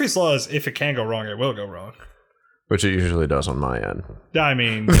stuff. Murphy's Law is if it can go wrong, it will go wrong. Which it usually does on my end. I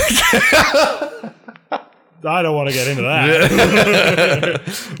mean... I don't want to get into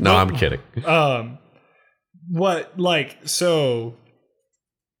that. No, I'm kidding. What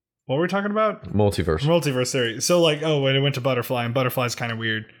were we talking about? Multiverse theory. So when it went to butterfly, and butterfly's kind of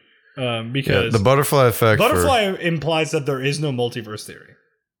weird. Because the butterfly effect. Butterfly implies that there is no multiverse theory.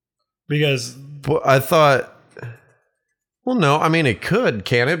 Because I thought. Well, no, I mean it could,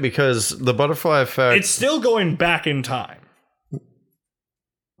 can it? Because the butterfly effect. It's still going back in time.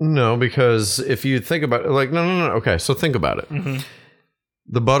 No, because if you think about it, no. Okay, so think about it.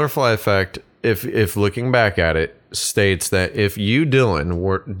 The butterfly effect, if looking back at it, states that if you,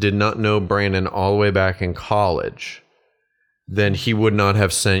 Dylan, did not know Brandon all the way back in college, then he would not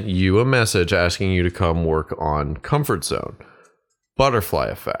have sent you a message asking you to come work on Comfort Zone. Butterfly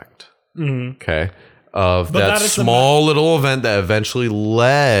effect. Okay. Of that small little event that eventually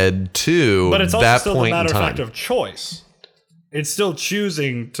led to but it's also that still point the matter in time. of fact of choice. It's still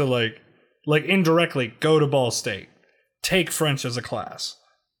choosing to like indirectly go to Ball State, take French as a class,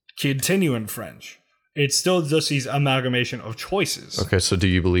 continue in French. It's still just these amalgamation of choices. Okay, so do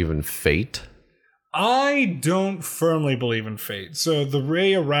you believe in fate? I don't firmly believe in fate. So the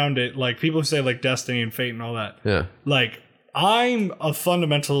way around it, like people say like destiny and fate and all that. Yeah. Like I'm a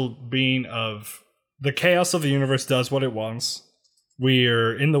fundamental being of the chaos of the universe does what it wants.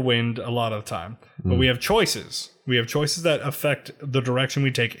 We're in the wind a lot of the time, but we have choices. We have choices that affect the direction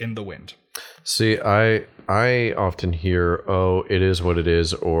we take in the wind. See, I often hear, "Oh, it is what it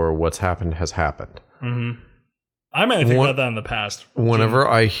is," or "What's happened has happened." Mm-hmm. I might think about that in the past. Whenever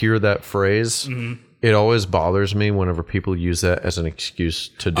I hear that phrase, it always bothers me whenever people use that as an excuse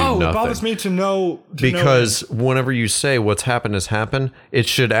to do nothing. It bothers me to know. Because whenever you say what's happened has happened, it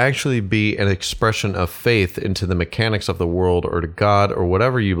should actually be an expression of faith into the mechanics of the world or to God or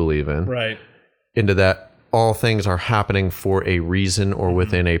whatever you believe in. Right. Into that all things are happening for a reason or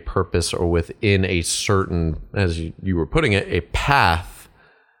within a purpose or within a certain, as you were putting it, a path.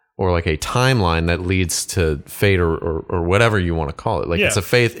 Or like a timeline that leads to fate or whatever you want to call it. Like it's a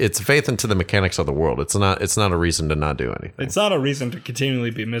faith into the mechanics of the world. It's not a reason to not do anything. It's not a reason to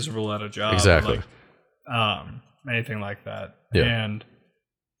continually be miserable at a job. Exactly. Or like, anything like that. Yeah. And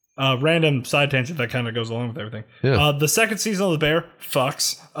random side tangent that kind of goes along with everything. Yeah. The second season of The Bear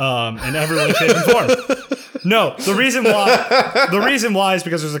fucks in every way, shape, and form. No, the reason why is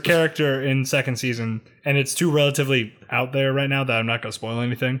because there's a character in second season, and it's too relatively out there right now that I'm not going to spoil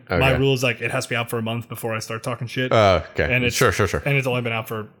anything. Okay. My rule is like it has to be out for a month before I start talking shit. Okay. And it's, sure. And it's only been out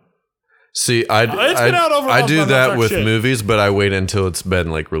for... See, I do that with movies, but I wait until it's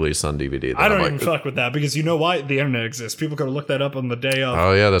been like released on DVD. I don't even fuck with that because you know why? The internet exists. People could have looked that up on the day of.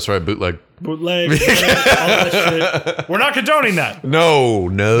 Oh yeah, that's right. Bootleg, all that shit. We're not condoning that. No,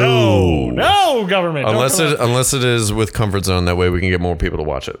 government. Unless it is with Comfort Zone. That way we can get more people to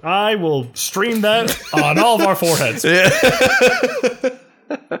watch it. I will stream that on all of our foreheads.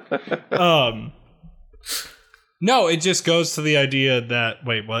 No, it just goes to the idea that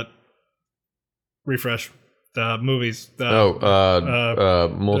what? Refresh the movies.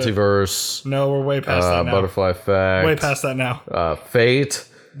 Multiverse. No, we're way past that now. Butterfly effect. Way past that now. Fate.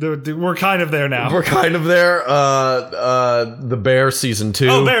 We're kind of there now. We're kind of there. The Bear season 2.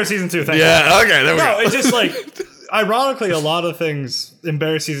 Oh, Bear season 2. Thank you. Yeah. Okay. There we go. No, it's just like, ironically, a lot of things in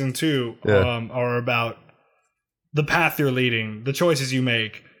Bear season 2 are about the path you're leading, the choices you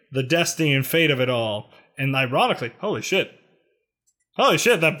make, the destiny and fate of it all, and ironically, holy shit. I'm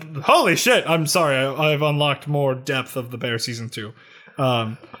sorry. I've unlocked more depth of the Bear season 2.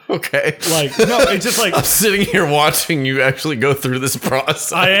 Okay. Like, no, it's just like... I'm sitting here watching you actually go through this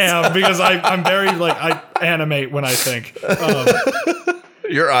process. I am, because I'm very, like, I animate when I think.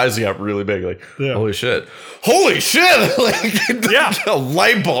 Your eyes got really big, like, holy shit. Holy shit! Like, a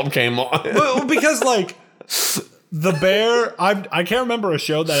light bulb came on. Well, because, like... The Bear, I can't remember a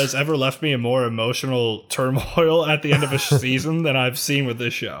show that has ever left me in more emotional turmoil at the end of a season than I've seen with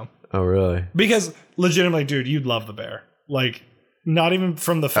this show. Oh, really? Because, legitimately, dude, you'd love The Bear. Like, not even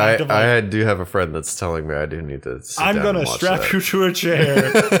from the fact of... I do have a friend that's telling me I do need to sit I'm going to strap you to a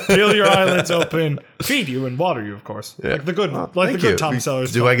chair, peel your eyelids open, feed you, and water you, of course. Yeah. Like the good Thomas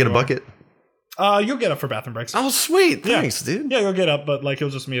Zellers. Do I get a bucket? You'll get up for bathroom breaks. Oh, sweet. Thanks, dude. Yeah, you'll get up, but, like,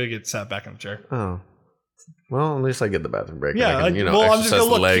 you'll just immediately get sat back in the chair. Oh. Well, at least I get the bathroom break. Yeah, I can, exercise the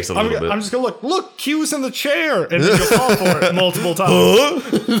legs a little bit. I'm just going to look, Q's in the chair, and then you'll fall for it multiple times.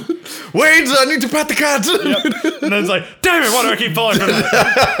 Wait, I need to pat the cat. Yep. And then it's like, damn it, why do I keep falling for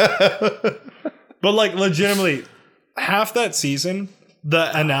that? But, like, legitimately, half that season,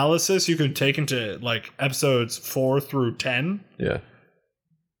 the analysis you could take into, like, episodes 4 through 10. Yeah.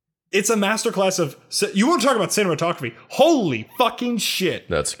 It's a masterclass of... You want to talk about cinematography? Holy fucking shit.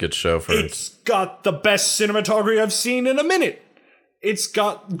 That's a good show for... It's got the best cinematography I've seen in a minute. It's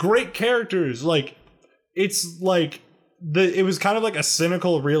got great characters. Like, it's like... It was kind of like a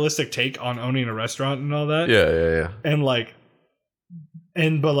cynical, realistic take on owning a restaurant and all that. Yeah. And like...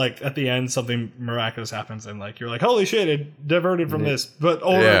 But like, at the end, something miraculous happens and like, you're like, holy shit, it diverted from this. But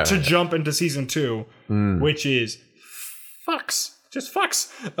to jump into season 2, which is... Fucks. Just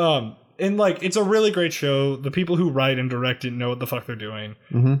fucks. And like, it's a really great show. The people who write and direct it know what the fuck they're doing.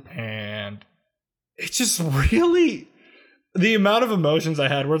 Mm-hmm. And it's just really... The amount of emotions I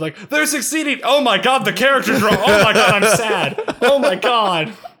had were like, they're succeeding. Oh my God, the characters wrong. Oh my God, I'm sad. Oh my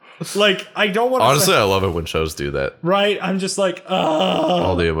God. Like, I don't want to. Honestly, I love it when shows do that. Right? I'm just like,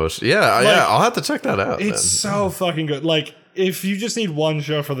 all the emotion. Yeah, like, yeah. I'll have to check that out. It's so fucking good. Like, if you just need one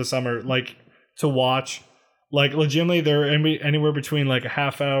show for the summer, like, to watch, like, legitimately, they're anywhere between like a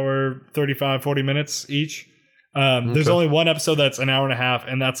half hour, 35, 40 minutes each. There's only one episode that's an hour and a half,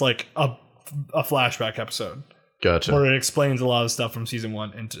 and that's like a flashback episode. Gotcha. Where it explains a lot of stuff from season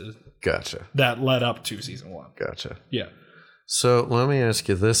 1 into that led up to season 1. Gotcha. Yeah. So let me ask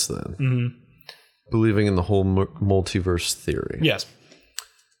you this then. Mm-hmm. Believing in the whole multiverse theory. Yes.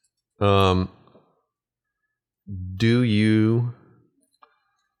 Do you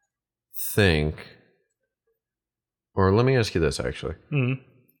think, or let me ask you this actually. Mm-hmm.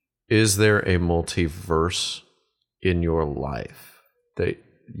 Is there a multiverse in your life that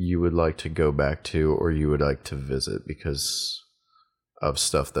you would like to go back to or you would like to visit because of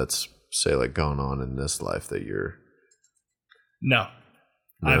stuff that's, say, like gone on in this life that you're... No.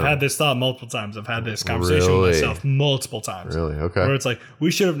 I've had this thought multiple times. I've had this conversation with myself multiple times. Really? Okay. Where it's like,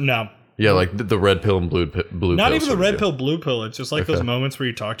 we should have... No. Yeah, like the red pill and blue pill. Not even the red pill, blue pill. It's just like those moments where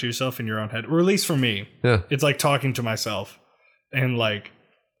you talk to yourself in your own head. Or at least for me. Yeah. It's like talking to myself. And like...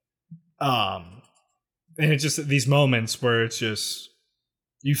 and it's just these moments where it's just...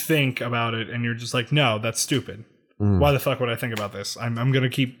 You think about it and you're just like, no, that's stupid. Why the fuck would I think about this? I'm going to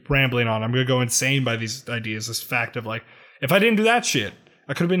keep rambling on. I'm going to go insane by these ideas. This fact of like, if I didn't do that shit,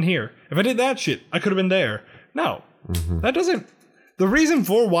 I could have been here. If I did that shit, I could have been there. No, that doesn't. The reason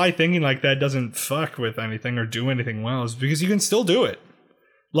for why thinking like that doesn't fuck with anything or do anything well is because you can still do it.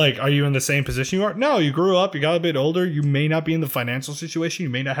 Like, are you in the same position you are? No, you grew up, you got a bit older. You may not be in the financial situation. You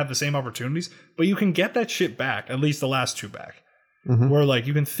may not have the same opportunities, but you can get that shit back, at least the last 2 back. Where like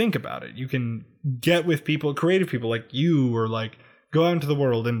you can think about it, you can get with people, creative people like you, or like go out into the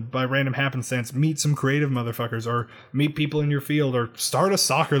world and by random happenstance meet some creative motherfuckers, or meet people in your field, or start a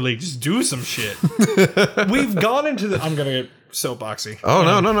soccer league. Just do some shit. We've gone into the... I'm gonna get soapboxy. Oh,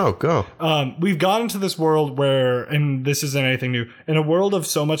 no, go. We've gone into this world where, and this isn't anything new, in a world of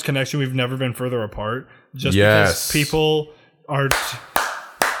so much connection, we've never been further apart. Just because people are...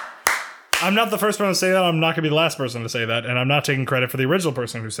 I'm not the first person to say that. I'm not going to be the last person to say that. And I'm not taking credit for the original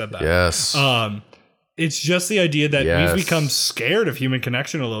person who said that. Yes. It's just the idea that we've become scared of human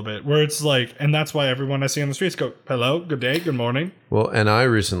connection a little bit, where it's like, and that's why everyone I see on the streets go, hello, good day, good morning. Well, and I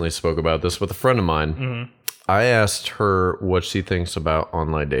recently spoke about this with a friend of mine. Mm-hmm. I asked her what she thinks about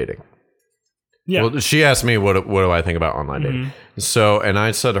online dating. Yeah. Well, she asked me what do I think about online dating. So, and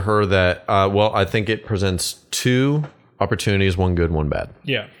I said to her that, well, I think it presents 2 opportunities, one good, one bad.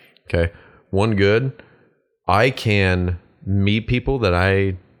 Yeah. Okay. One good, I can meet people that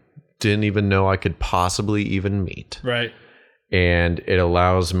I didn't even know I could possibly even meet. Right. And it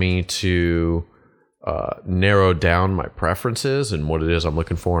allows me to narrow down my preferences and what it is I'm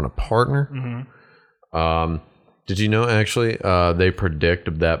looking for in a partner. Did you know, actually, they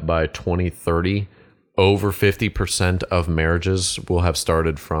predict that by 2030, over 50% of marriages will have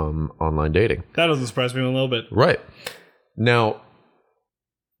started from online dating. That doesn't surprise me a little bit. Right. Now...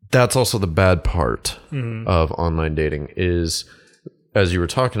 That's also the bad part of online dating is, as you were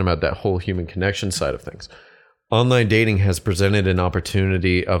talking about that whole human connection side of things, online dating has presented an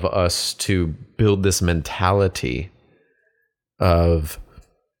opportunity of us to build this mentality of,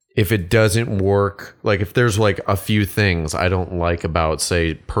 if it doesn't work, like if there's like a few things I don't like about,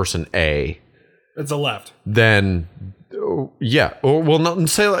 say, person A, it's a left. Then... Yeah. Or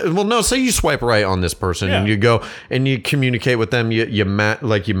say you swipe right on this person and you go and you communicate with them. You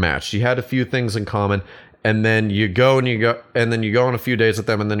matched. You had a few things in common, and then you go on a few days with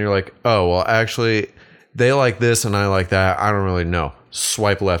them, and then you're like, oh well, actually, they like this and I like that. I don't really know.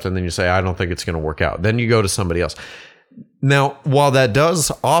 Swipe left, and then you say, I don't think it's going to work out. Then you go to somebody else. Now, while that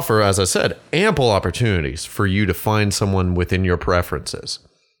does offer, as I said, ample opportunities for you to find someone within your preferences.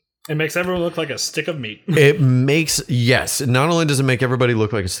 It makes everyone look like a stick of meat. Yes. Not only does it make everybody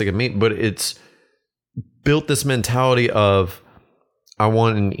look like a stick of meat, but it's built this mentality of, I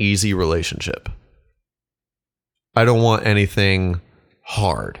want an easy relationship. I don't want anything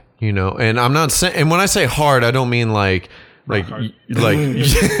hard, and I'm not saying, and when I say hard, I don't mean like I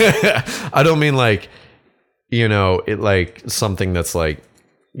don't mean like, it like something that's like,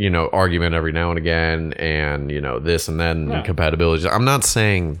 argument every now and again and, this and then incompatibility. I'm not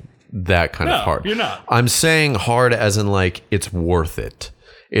saying that kind of hard. You're not. I'm saying hard as in like, it's worth it.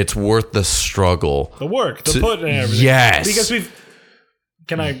 It's worth the struggle. The work, the put and everything. Yes. Because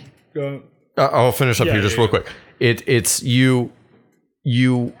can I go? I'll finish up here just real quick. It's you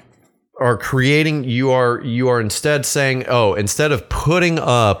are creating, you are instead saying, instead of putting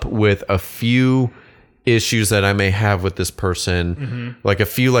up with a few issues that I may have with this person, like a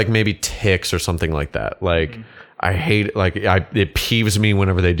few like maybe tics or something like that. Like I hate like it peeves me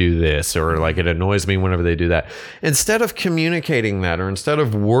whenever they do this, or like it annoys me whenever they do that. Instead of communicating that, or instead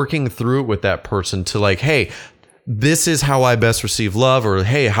of working through it with that person to like, hey, this is how I best receive love, or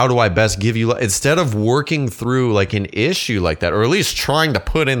hey, how do I best give you love? Instead of working through like an issue like that, or at least trying to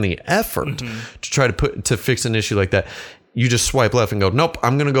put in the effort to try to fix an issue like that, you just swipe left and go, nope,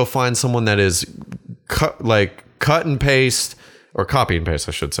 I'm going to go find someone that is cut and paste, or copy and paste,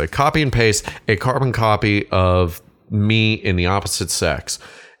 I should say. Copy and paste a carbon copy of me in the opposite sex.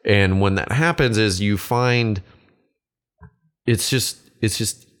 And when that happens is you find it's just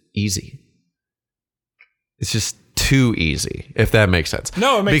easy. It's just too easy, if that makes sense.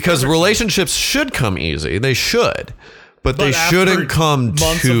 No, it makes because relationships should come easy. They should. But they shouldn't come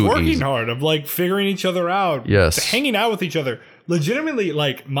months too of working easy. hard, of like figuring each other out, hanging out with each other. Legitimately,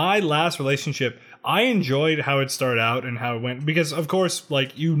 like my last relationship, I enjoyed how it started out and how it went, because of course,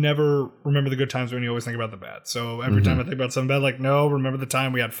 like you never remember the good times when you always think about the bad. So every time I think about something bad, like no, remember the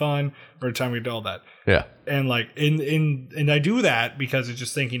time we had fun, or the time we did all that. Yeah, and like and I do that because it's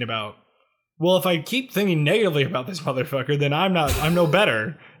just thinking about, well, if I keep thinking negatively about this motherfucker, then I'm no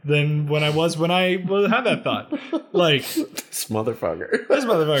better than when I had that thought. Like this motherfucker.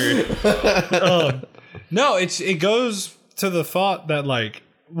 No, it goes to the thought that like,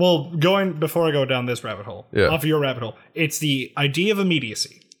 well, before I go down this rabbit hole, off of your rabbit hole, it's the idea of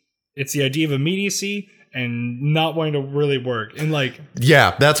immediacy. It's the idea of immediacy and not wanting to really work, and like,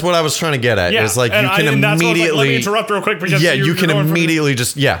 yeah, that's what I was trying to get at. Is like you can immediately. Let me interrupt real quick because you can immediately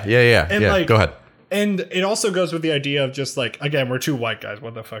just and like, go ahead. And it also goes with the idea of just like, again, we're two white guys.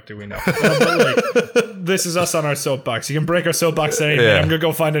 What the fuck do we know? But like, this is us on our soapbox. You can break our soapbox at any minute. I'm gonna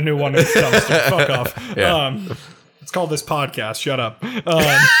go find a new one in the dumpster. Fuck off. Yeah. It's called this podcast. Shut up.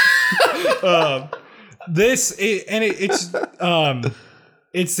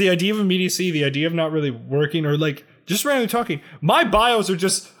 It's the idea of immediacy, the idea of not really working, or like just randomly talking. My bios are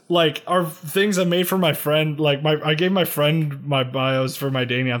just like are things I made for my friend. Like I gave my friend my bios for my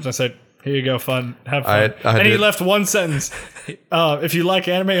dating apps, and I said, here you go, have fun. And he left one sentence. If you like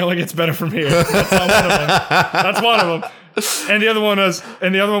anime, it only gets better from here. That's not one of them. That's one of them. And the other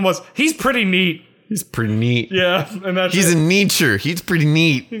one was, he's pretty neat. He's pretty neat. Yeah, and he's a nature. He's pretty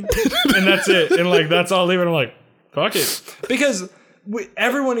neat. And that's it. And like that's all I'll leave it. I'm like, fuck it, because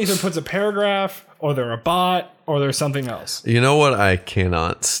everyone either puts a paragraph, or they're a bot, or they're something else. You know what I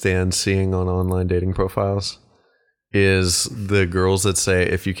cannot stand seeing on online dating profiles is the girls that say,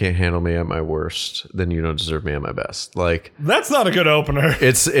 if you can't handle me at my worst, then you don't deserve me at my best. Like, that's not a good opener.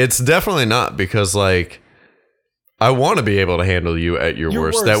 It's definitely not, because like, I want to be able to handle you at your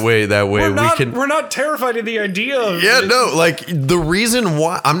worst. That way we're not terrified of the idea of like the reason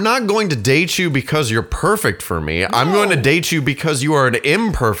why I'm not going to date you because you're perfect for me. No. I'm going to date you because you are an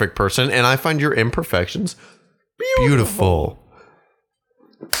imperfect person, and I find your imperfections beautiful.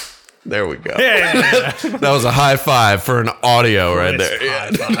 There we go. Yeah. That was a high five for an audio right there.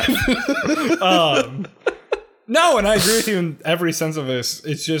 No, and I agree with you in every sense of this.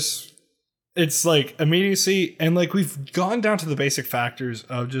 It's like immediacy, and like we've gone down to the basic factors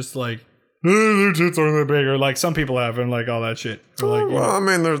of just like, their tits aren't that big, or like some people have, and like all that shit. Or like, I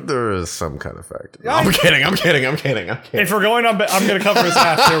mean, there is some kind of factor. No, I'm kidding. If we're going on, I'm going to cover his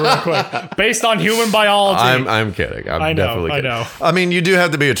ass here real quick. Based on human biology. I'm kidding. I'm definitely kidding. I know. I mean, you do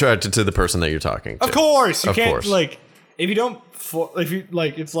have to be attracted to the person that you're talking to. Of course. You can't, like, if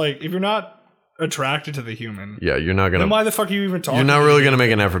you're not attracted to the human, you're not gonna, then why the fuck are you even talking? You're not really gonna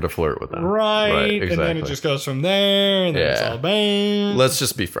make an effort to flirt with them, right? Exactly. And then it just goes from there, and then it's all bang. Let's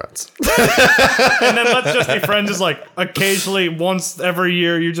just be friends. And then let's just be friends is like occasionally once every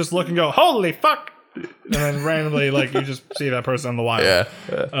year you just look and go, holy fuck, and then randomly like you just see that person on the wild.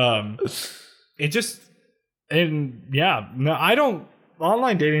 It just, and no, I don't.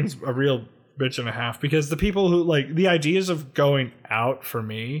 Online dating's a real bitch and a half, because the people who like the ideas of going out for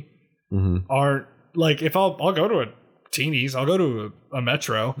me aren't like, if I'll go to a Teenies, I'll go to a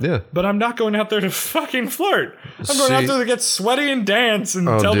Metro, but I'm not going out there to fucking flirt. I'm going out there to get sweaty and dance and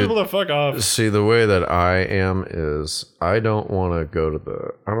tell people to fuck off. See, the way that I am is I don't want to go to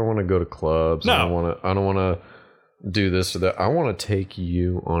clubs. No. I don't want to do this or that. I want to take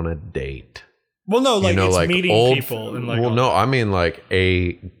you on a date. Well, no, like, it's like meeting people and like. Well, no, I mean like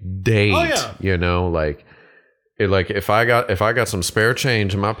a date. Oh yeah. You know, like if I got some spare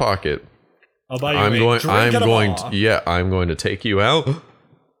change in my pocket, I'll buy you I'm going to take you out.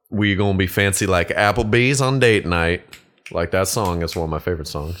 We're going to be fancy like Applebee's on date night. Like that song is one of my favorite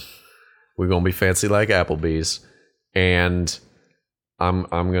songs. We're going to be fancy like Applebee's, and I'm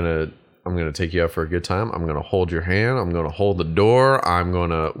going to gonna take you out for a good time. I'm gonna hold your hand. I'm gonna hold the door. I'm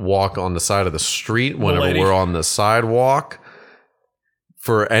gonna walk on the side of the street whenever we're on the sidewalk.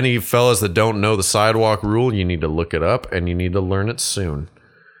 For any fellas that don't know the sidewalk rule, you need to look it up and you need to learn it soon.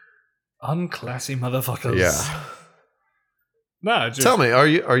 Unclassy motherfuckers. Yeah. Nah, just tell me, are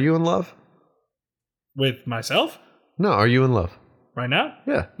you in love? With myself? No, are you in love? Right now?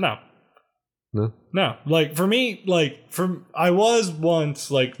 Yeah. No. No. Like for me, I was once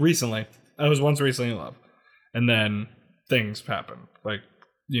recently in love. And then things happen. Like,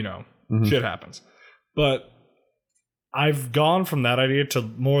 shit happens. But I've gone from that idea to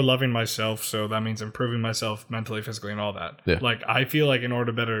more loving myself, so that means improving myself mentally, physically, and all that. Yeah. Like, I feel like in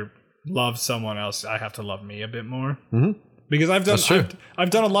order to better love someone else, I have to love me a bit more. Mm-hmm. Because I've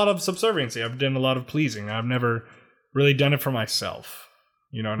done a lot of subserviency. I've done a lot of pleasing. I've never really done it for myself.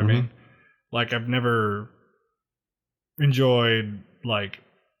 You know what I mean? Like, I've never enjoyed,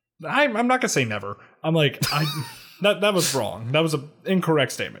 I'm not gonna say never. I'm like, that was wrong. That was an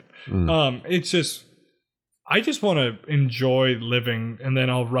incorrect statement. It's just, I just want to enjoy living, and then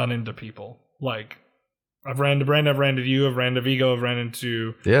I'll run into people. Like, I've ran into Brandon, I've ran into you, I've ran into Vigo, I've ran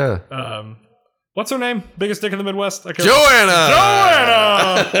into what's her name? Biggest dick in the Midwest? Joanna!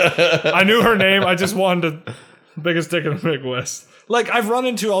 I knew her name. I just wanted to biggest dick in the Midwest. Like, I've run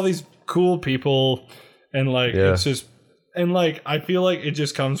into all these cool people, and it's just, and I feel like it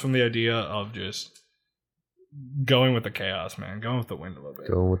just comes from the idea of just going with the chaos, man. Going with the wind a little bit.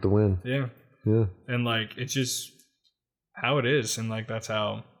 Going with the wind. Yeah. Yeah. And it's just how it is, and that's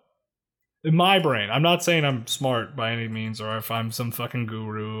how in my brain. I'm not saying I'm smart by any means, or if I'm some fucking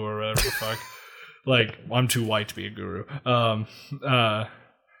guru or whatever the fuck. I'm too white to be a guru.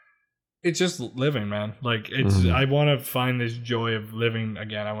 It's just living, man. I want to find this joy of living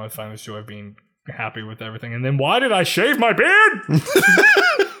again. I want to find this joy of being happy with everything. And then why did I shave my beard?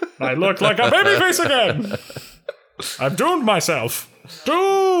 I look like a babyface again. I've doomed myself.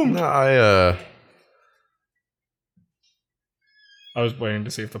 Doomed. No, I was waiting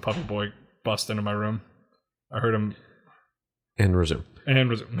to see if the puppy boy bust into my room. I heard him. And resume.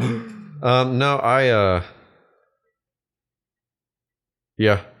 No,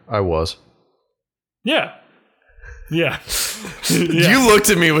 yeah, I was. Yeah. Yeah. You looked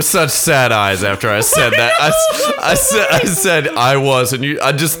at me with such sad eyes after I said that. I said I was, and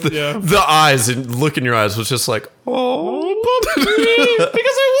the eyes and look in your eyes was just like, oh, because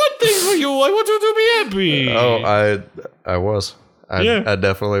I want things for you. I want you to be happy. Oh, I was. I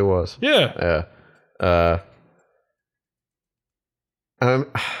definitely was. Yeah. Yeah.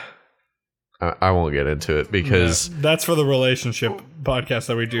 I won't get into it because that's for the relationship podcast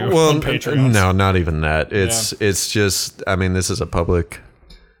that we do on Patreon. No, not even that. It's just, I mean, this is public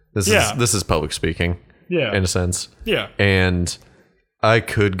speaking. Yeah. In a sense. Yeah. And I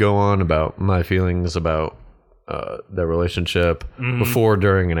could go on about my feelings about their relationship before,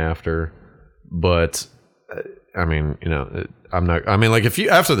 during, and after, but I mean, I'm not. I mean, if you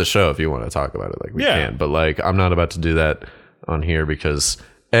after the show, if you want to talk about it, we can. But I'm not about to do that on here because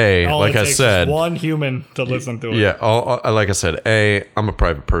all like I said, one human to listen to it. Yeah. Like I said, I'm a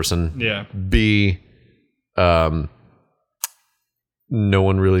private person. Yeah. B, no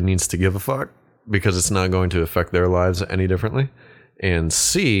one really needs to give a fuck because it's not going to affect their lives any differently. And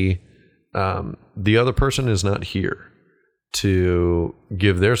C, the other person is not here to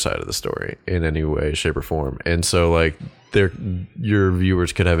give their side of the story in any way, shape, or form. And so your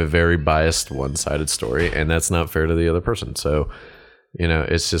viewers could have a very biased one-sided story, and that's not fair to the other person. So,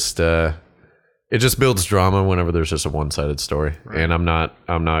 it's just it just builds drama whenever there's just a one-sided story. Right. And I'm not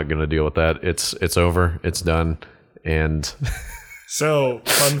gonna deal with that. It's over, it's done. And so,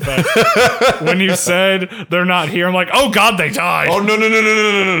 fun fact, when you said they're not here, I'm like, oh god, they died. Oh no,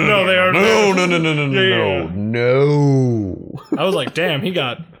 they are no. I was like, damn, he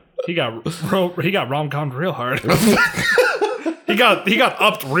got rom-commed real hard. he got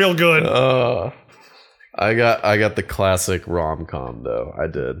upped real good. I got the classic rom-com though. I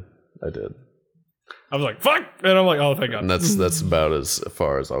did. I was like, fuck, and I'm like, oh, thank God. And that's about as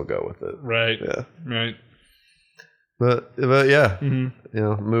far as I'll go with it. Right. Yeah. Right. But yeah,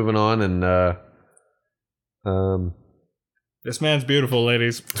 moving on, and this man's beautiful,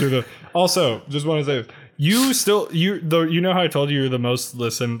 ladies. Also, just want to say, you know how I told you you're the most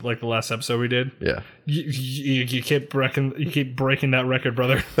listened, the last episode we did. Yeah, you keep breaking that record,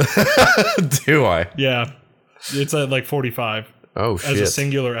 brother. Do I? Yeah, it's at 45. Oh shit! As a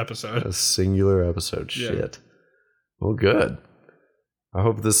singular episode. Shit. Well, good. I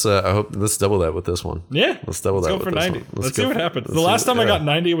hope let's double that with this one. Yeah. Let's double that with this 90. one. Let's see what happens. The last time I got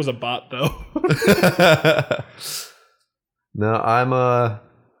 90, it was a bot, though. No,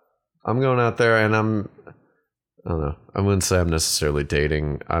 I'm going out there and I don't know. I wouldn't say I'm necessarily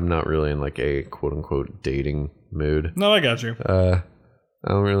dating. I'm not really in like a quote unquote dating mood. No, I got you. I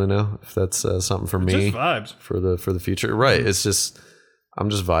don't really know if that's something for me. Just vibes for the future, right? It's just I'm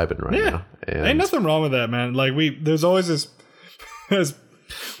just vibing right now. And ain't nothing wrong with that, man. Like there's always this.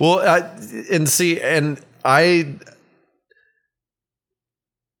 Well,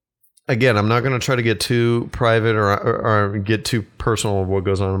 again, I'm not going to try to get too private or get too personal of what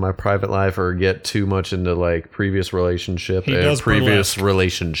goes on in my private life or get too much into like previous relationships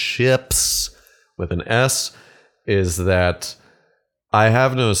with an S. Is that I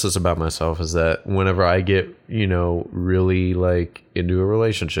have noticed this about myself is that whenever I get, really like into a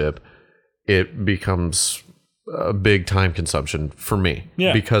relationship, it becomes a big time consumption for me.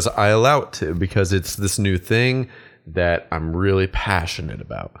 Yeah. Because I allow it to, because it's this new thing that I'm really passionate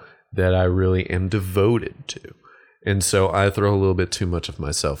about, that I really am devoted to. And so I throw a little bit too much of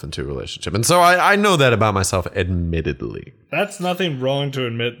myself into a relationship. And so I know that about myself, admittedly. That's nothing wrong to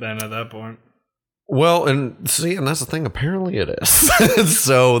admit then at that point. Well, and that's the thing. Apparently it is.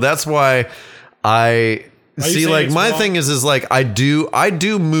 So that's why I see, like, my thing is like, I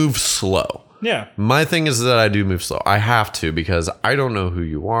do move slow. Yeah. My thing is that I do move slow. I have to, because I don't know who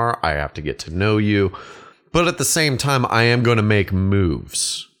you are. I have to get to know you. But at the same time, I am going to make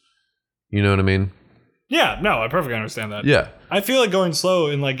moves. You know what I mean? Yeah, no, I perfectly understand that. Yeah. I feel like going slow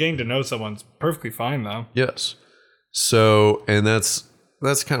and like getting to know someone's perfectly fine though. Yes. So, and that's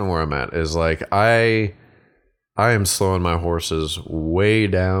kind of where I'm at, is like I am slowing my horses way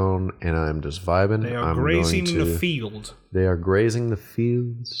down and I'm just vibing. They are grazing the field. They are grazing the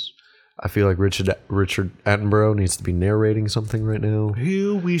fields. I feel like Richard Attenborough needs to be narrating something right now.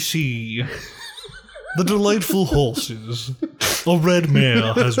 Here we see the delightful horses. A red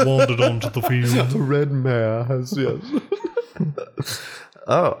mare has wandered onto the field. The red mare has, yes.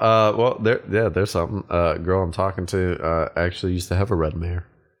 Well, there's something. Girl I'm talking to actually used to have a red mare.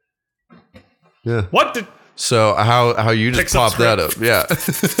 Yeah. What did... So how you just popped that up? Yeah.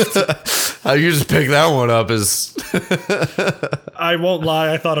 How you just picked that one up is... I won't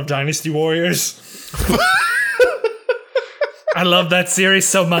lie, I thought of Dynasty Warriors. I love that series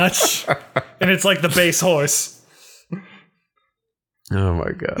so much. And it's like the base horse. Oh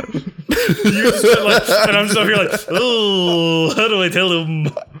my god. You just went like, and I'm still here like, oh, how do I tell him?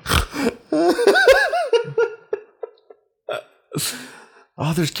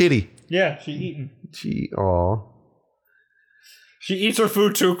 Oh, there's Kitty. Yeah, she eating. She eats her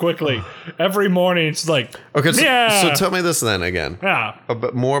food too quickly. Every morning it's like, okay, so tell me this then again. Yeah. A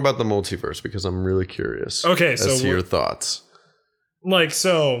bit more about the multiverse, because I'm really curious. Okay, as to your thoughts. Like,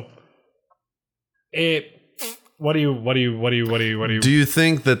 so What do you? Do you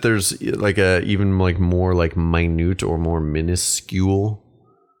think that there's like a even like more like minute or more minuscule?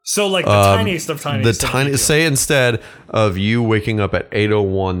 So like the tiniest of tiniest. The tiny. Say instead of you waking up at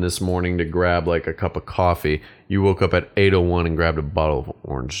 8:01 this morning to grab like a cup of coffee, you woke up at 8:01 and grabbed a bottle of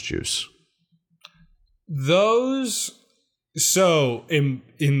orange juice. Those. So in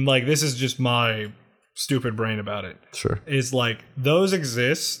like, this is just my stupid brain about it. Sure. Is like those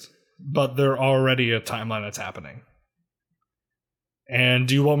exist, but they're already a timeline that's happening. And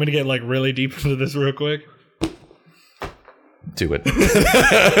do you want me to get like really deep into this real quick? Do it.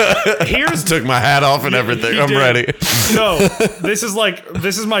 Took my hat off and everything. I'm ready. No, this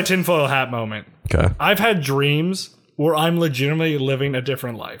is my tinfoil hat moment. Okay. I've had dreams where I'm legitimately living a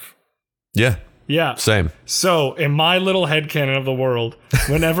different life. Yeah. Yeah. Same. So in my little headcanon of the world,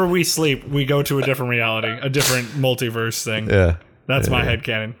 whenever we sleep, we go to a different reality, a different multiverse thing. Yeah. That's my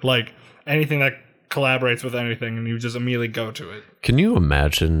headcanon. Like anything that collaborates with anything, and you just immediately go to it. Can you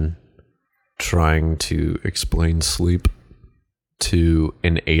imagine trying to explain sleep to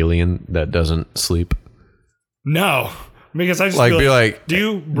an alien that doesn't sleep? No, because I just like be like, do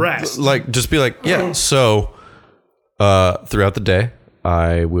you rest? Like just be like, yeah. So throughout the day,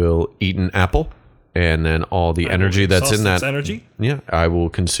 I will eat an apple, and then all the energy that's in that energy. Yeah, I will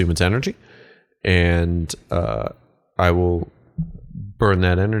consume its energy, and I will burn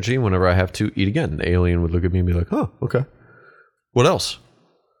that energy whenever I have to eat again. The alien would look at me and be like, "Oh, okay. What else?"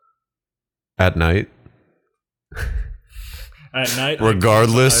 At night. At night,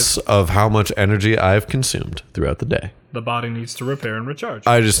 regardless of how much energy I've consumed throughout the day, the body needs to repair and recharge.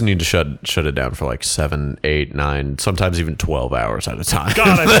 I just need to shut it down for like 7, 8, 9, sometimes even 12 hours at a time.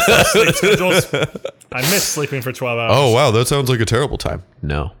 God, I miss those sleep schedules. I miss sleeping for 12 hours. Oh wow, that sounds like a terrible time.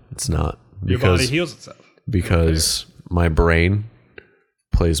 No, it's not. Your body heals itself. Because my brain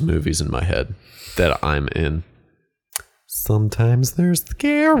plays movies in my head that I'm in. Sometimes they're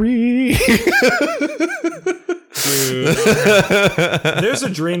scary. Dude, there's a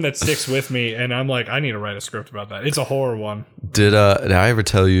dream that sticks with me, and I'm like, I need to write a script about that. It's a horror one. Did I ever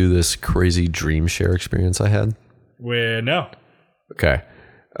tell you this crazy dream share experience I had? No. Okay.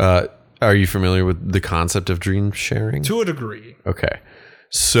 Are you familiar with the concept of dream sharing? To a degree. Okay.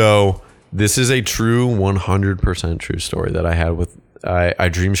 So this is a true 100% true story that I had with, I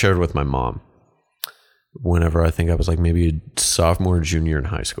dream shared with my mom. Whenever I think I was like maybe a sophomore, junior in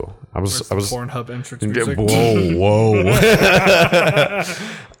high school. I was Pornhub entrance music. Whoa.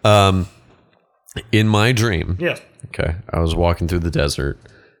 In my dream, yeah. Okay, I was walking through the desert,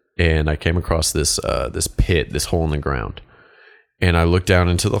 and I came across this pit, this hole in the ground, and I look down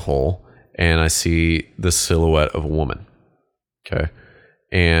into the hole, and I see the silhouette of a woman. Okay,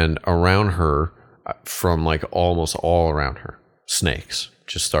 and around her, from like almost all around her, snakes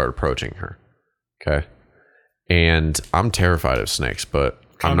just start approaching her. Okay. And I'm terrified of snakes, but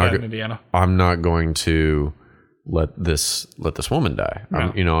I'm not going to let this woman die.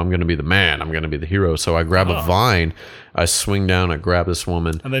 No. I'm going to be the man. I'm going to be the hero. So I grab a vine, I swing down, I grab this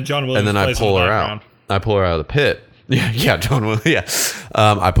woman, and then John Williams, and then I pull her out. I pull her out of the pit. Yeah, John Williams. Yeah,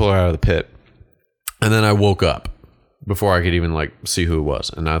 I pull her out of the pit, and then I woke up before I could even like see who it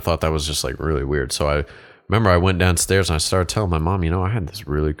was, and I thought that was just like really weird. So I remember I went downstairs and I started telling my mom, I had this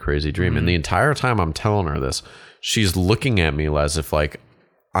really crazy dream. And the entire time I'm telling her this, she's looking at me as if like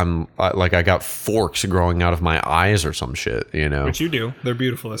I got forks growing out of my eyes or some shit, Which you do. They're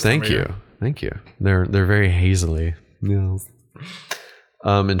beautiful this Thank you. Thank you. They're very hazily. Yes.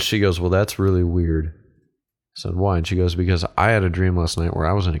 And she goes, well, that's really weird. I said, why? And she goes, because I had a dream last night where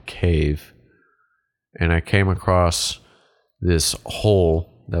I was in a cave and I came across this hole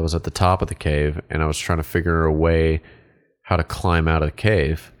that was at the top of the cave, and I was trying to figure a way how to climb out of the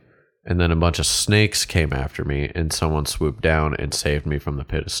cave, and then a bunch of snakes came after me, and someone swooped down and saved me from the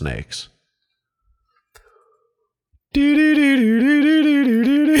pit of snakes. I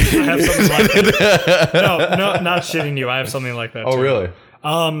have something like that. No, not shitting you. I have something like that. Oh, too. Really?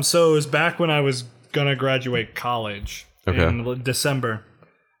 So it was back when I was gonna graduate college in December.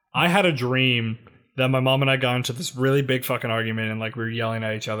 I had a dream that my mom and I got into this really big fucking argument, and like we were yelling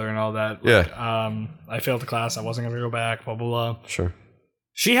at each other and all that. Yeah. I failed the class. I wasn't gonna go back. Blah blah blah. Sure.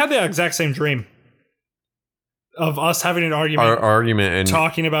 She had the exact same dream of us having an argument. Our argument and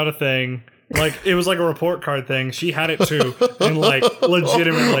talking about a thing. Like it was like a report card thing. She had it too, and like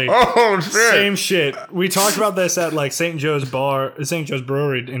legitimately, same shit. We talked about this at like St. Joe's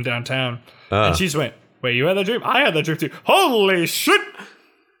Brewery in downtown, and she just went, "Wait, you had that dream? I had that dream too. Holy shit!"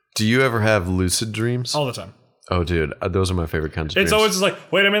 Do you ever have lucid dreams? All the time. Oh, dude, those are my favorite kinds of dreams. It's always just like,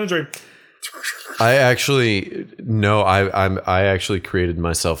 wait, I'm in the dream. I actually created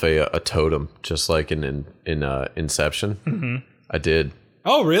myself a totem, just like in Inception. Mm-hmm. I did.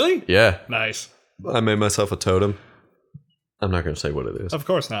 Oh, really? Yeah. Nice. I made myself a totem. I'm not going to say what it is. Of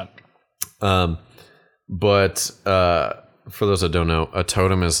course not. But for those that don't know, a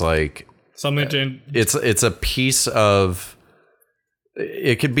totem is like something to. It's a piece of.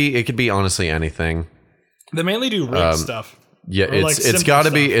 It could be honestly anything. They mainly do rigged stuff. Yeah, it's got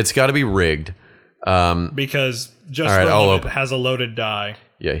to be rigged. Because just has a loaded die.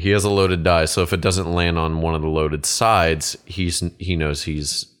 Yeah, he has a loaded die, so if it doesn't land on one of the loaded sides, he knows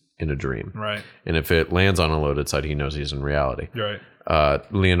he's in a dream. Right. And if it lands on a loaded side, he knows he's in reality. Right.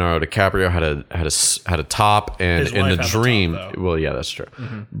 Leonardo DiCaprio had a top, and in the dream, well, yeah, that's true.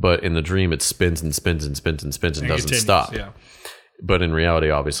 Mm-hmm. But in the dream, it spins and spins and spins and spins and doesn't stop. Yeah. But in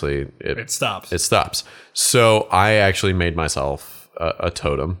reality, obviously, it stops. It stops. So I actually made myself a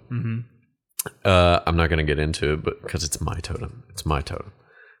totem. Mm-hmm. I'm not going to get into it, but because it's my totem. It's my totem.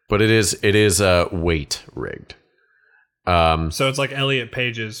 But it is weight rigged. So it's like Elliot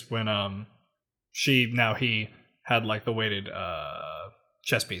Page's when he had like the weighted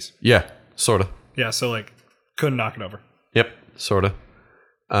chess piece. Yeah, sort of. Yeah, so like couldn't knock it over. Yep, sort of.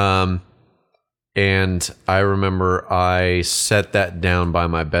 And I remember I set that down by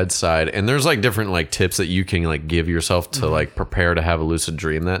my bedside, and there's like different like tips that you can like give yourself to like prepare to have a lucid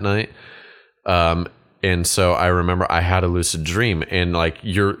dream that night. And so I remember I had a lucid dream, and like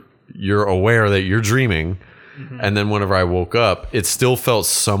you're aware that you're dreaming. Mm-hmm. And then whenever I woke up, it still felt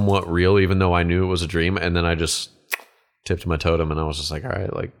somewhat real, even though I knew it was a dream. And then I just tipped my totem, and I was just like, all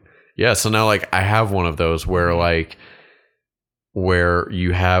right, like, yeah. So now like I have one of those where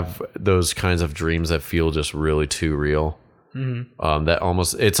you have those kinds of dreams that feel just really too real.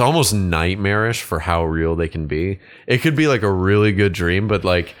 Mm-hmm. It's almost nightmarish for how real they can be. It could be like a really good dream, but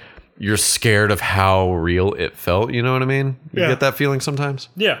like you're scared of how real it felt. You know what I mean? You get that feeling sometimes?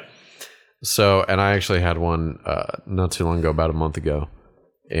 Yeah. So, and I actually had one not too long ago, about a month ago.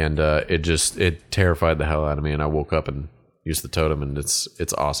 and it terrified the hell out of me, and I woke up and used the totem, and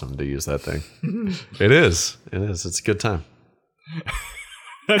it's awesome to use that thing. It is. It's a good time.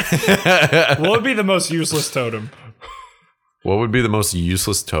 What would be the most useless totem? What would be the most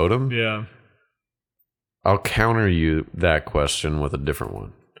useless totem? Yeah. I'll counter you that question with a different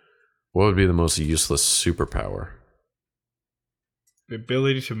one. What would be the most useless superpower? The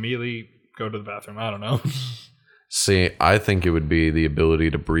ability to immediately go to the bathroom. I don't know. See, I think it would be the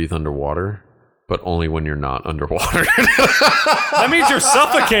ability to breathe underwater, but only when you're not underwater. That means you're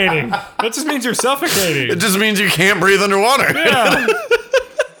suffocating. That just means you're suffocating. It just means you can't breathe underwater. Yeah.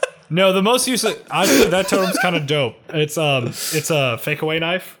 No, the most useless. I think that totem's kind of dope. It's a fake away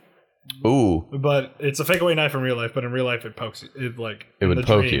knife. Ooh. But it's a fake away knife in real life, but in real life it pokes you. It would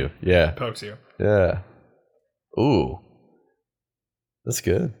poke you. Yeah. It pokes you. Yeah. Ooh. That's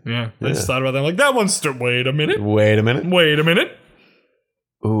good. Yeah. I just thought about that. I'm like, that one's wait a minute.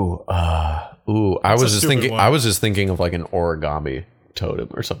 Ooh. I was just thinking of like an origami totem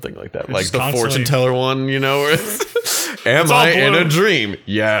or something like that. Like the fortune teller one, where am I in a dream?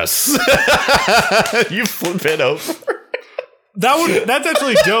 Yes. You flip it over. That's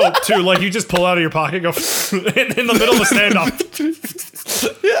actually dope too. Like you just pull out of your pocket, go in the middle of a standoff.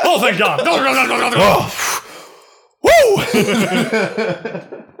 Yeah. Oh, thank God! Woo!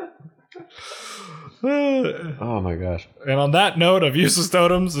 Oh my gosh! And on that note of useless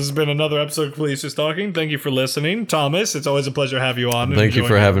totems, this has been another episode of Please Just Talking. Thank you for listening, Thomas. It's always a pleasure to have you on. Thank you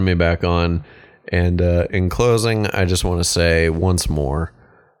for having me back on. And in closing, I just want to say once more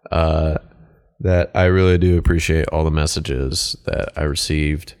that I really do appreciate all the messages that I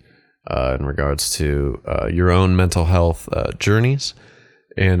received in regards to your own mental health journeys.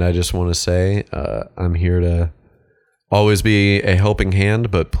 And I just want to say I'm here to always be a helping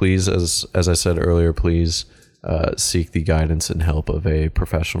hand, but please, as I said earlier, please seek the guidance and help of a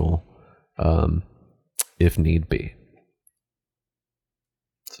professional if need be.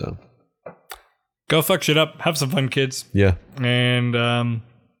 So go fuck shit up. Have some fun, kids. Yeah. And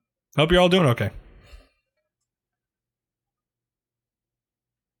hope you're all doing okay.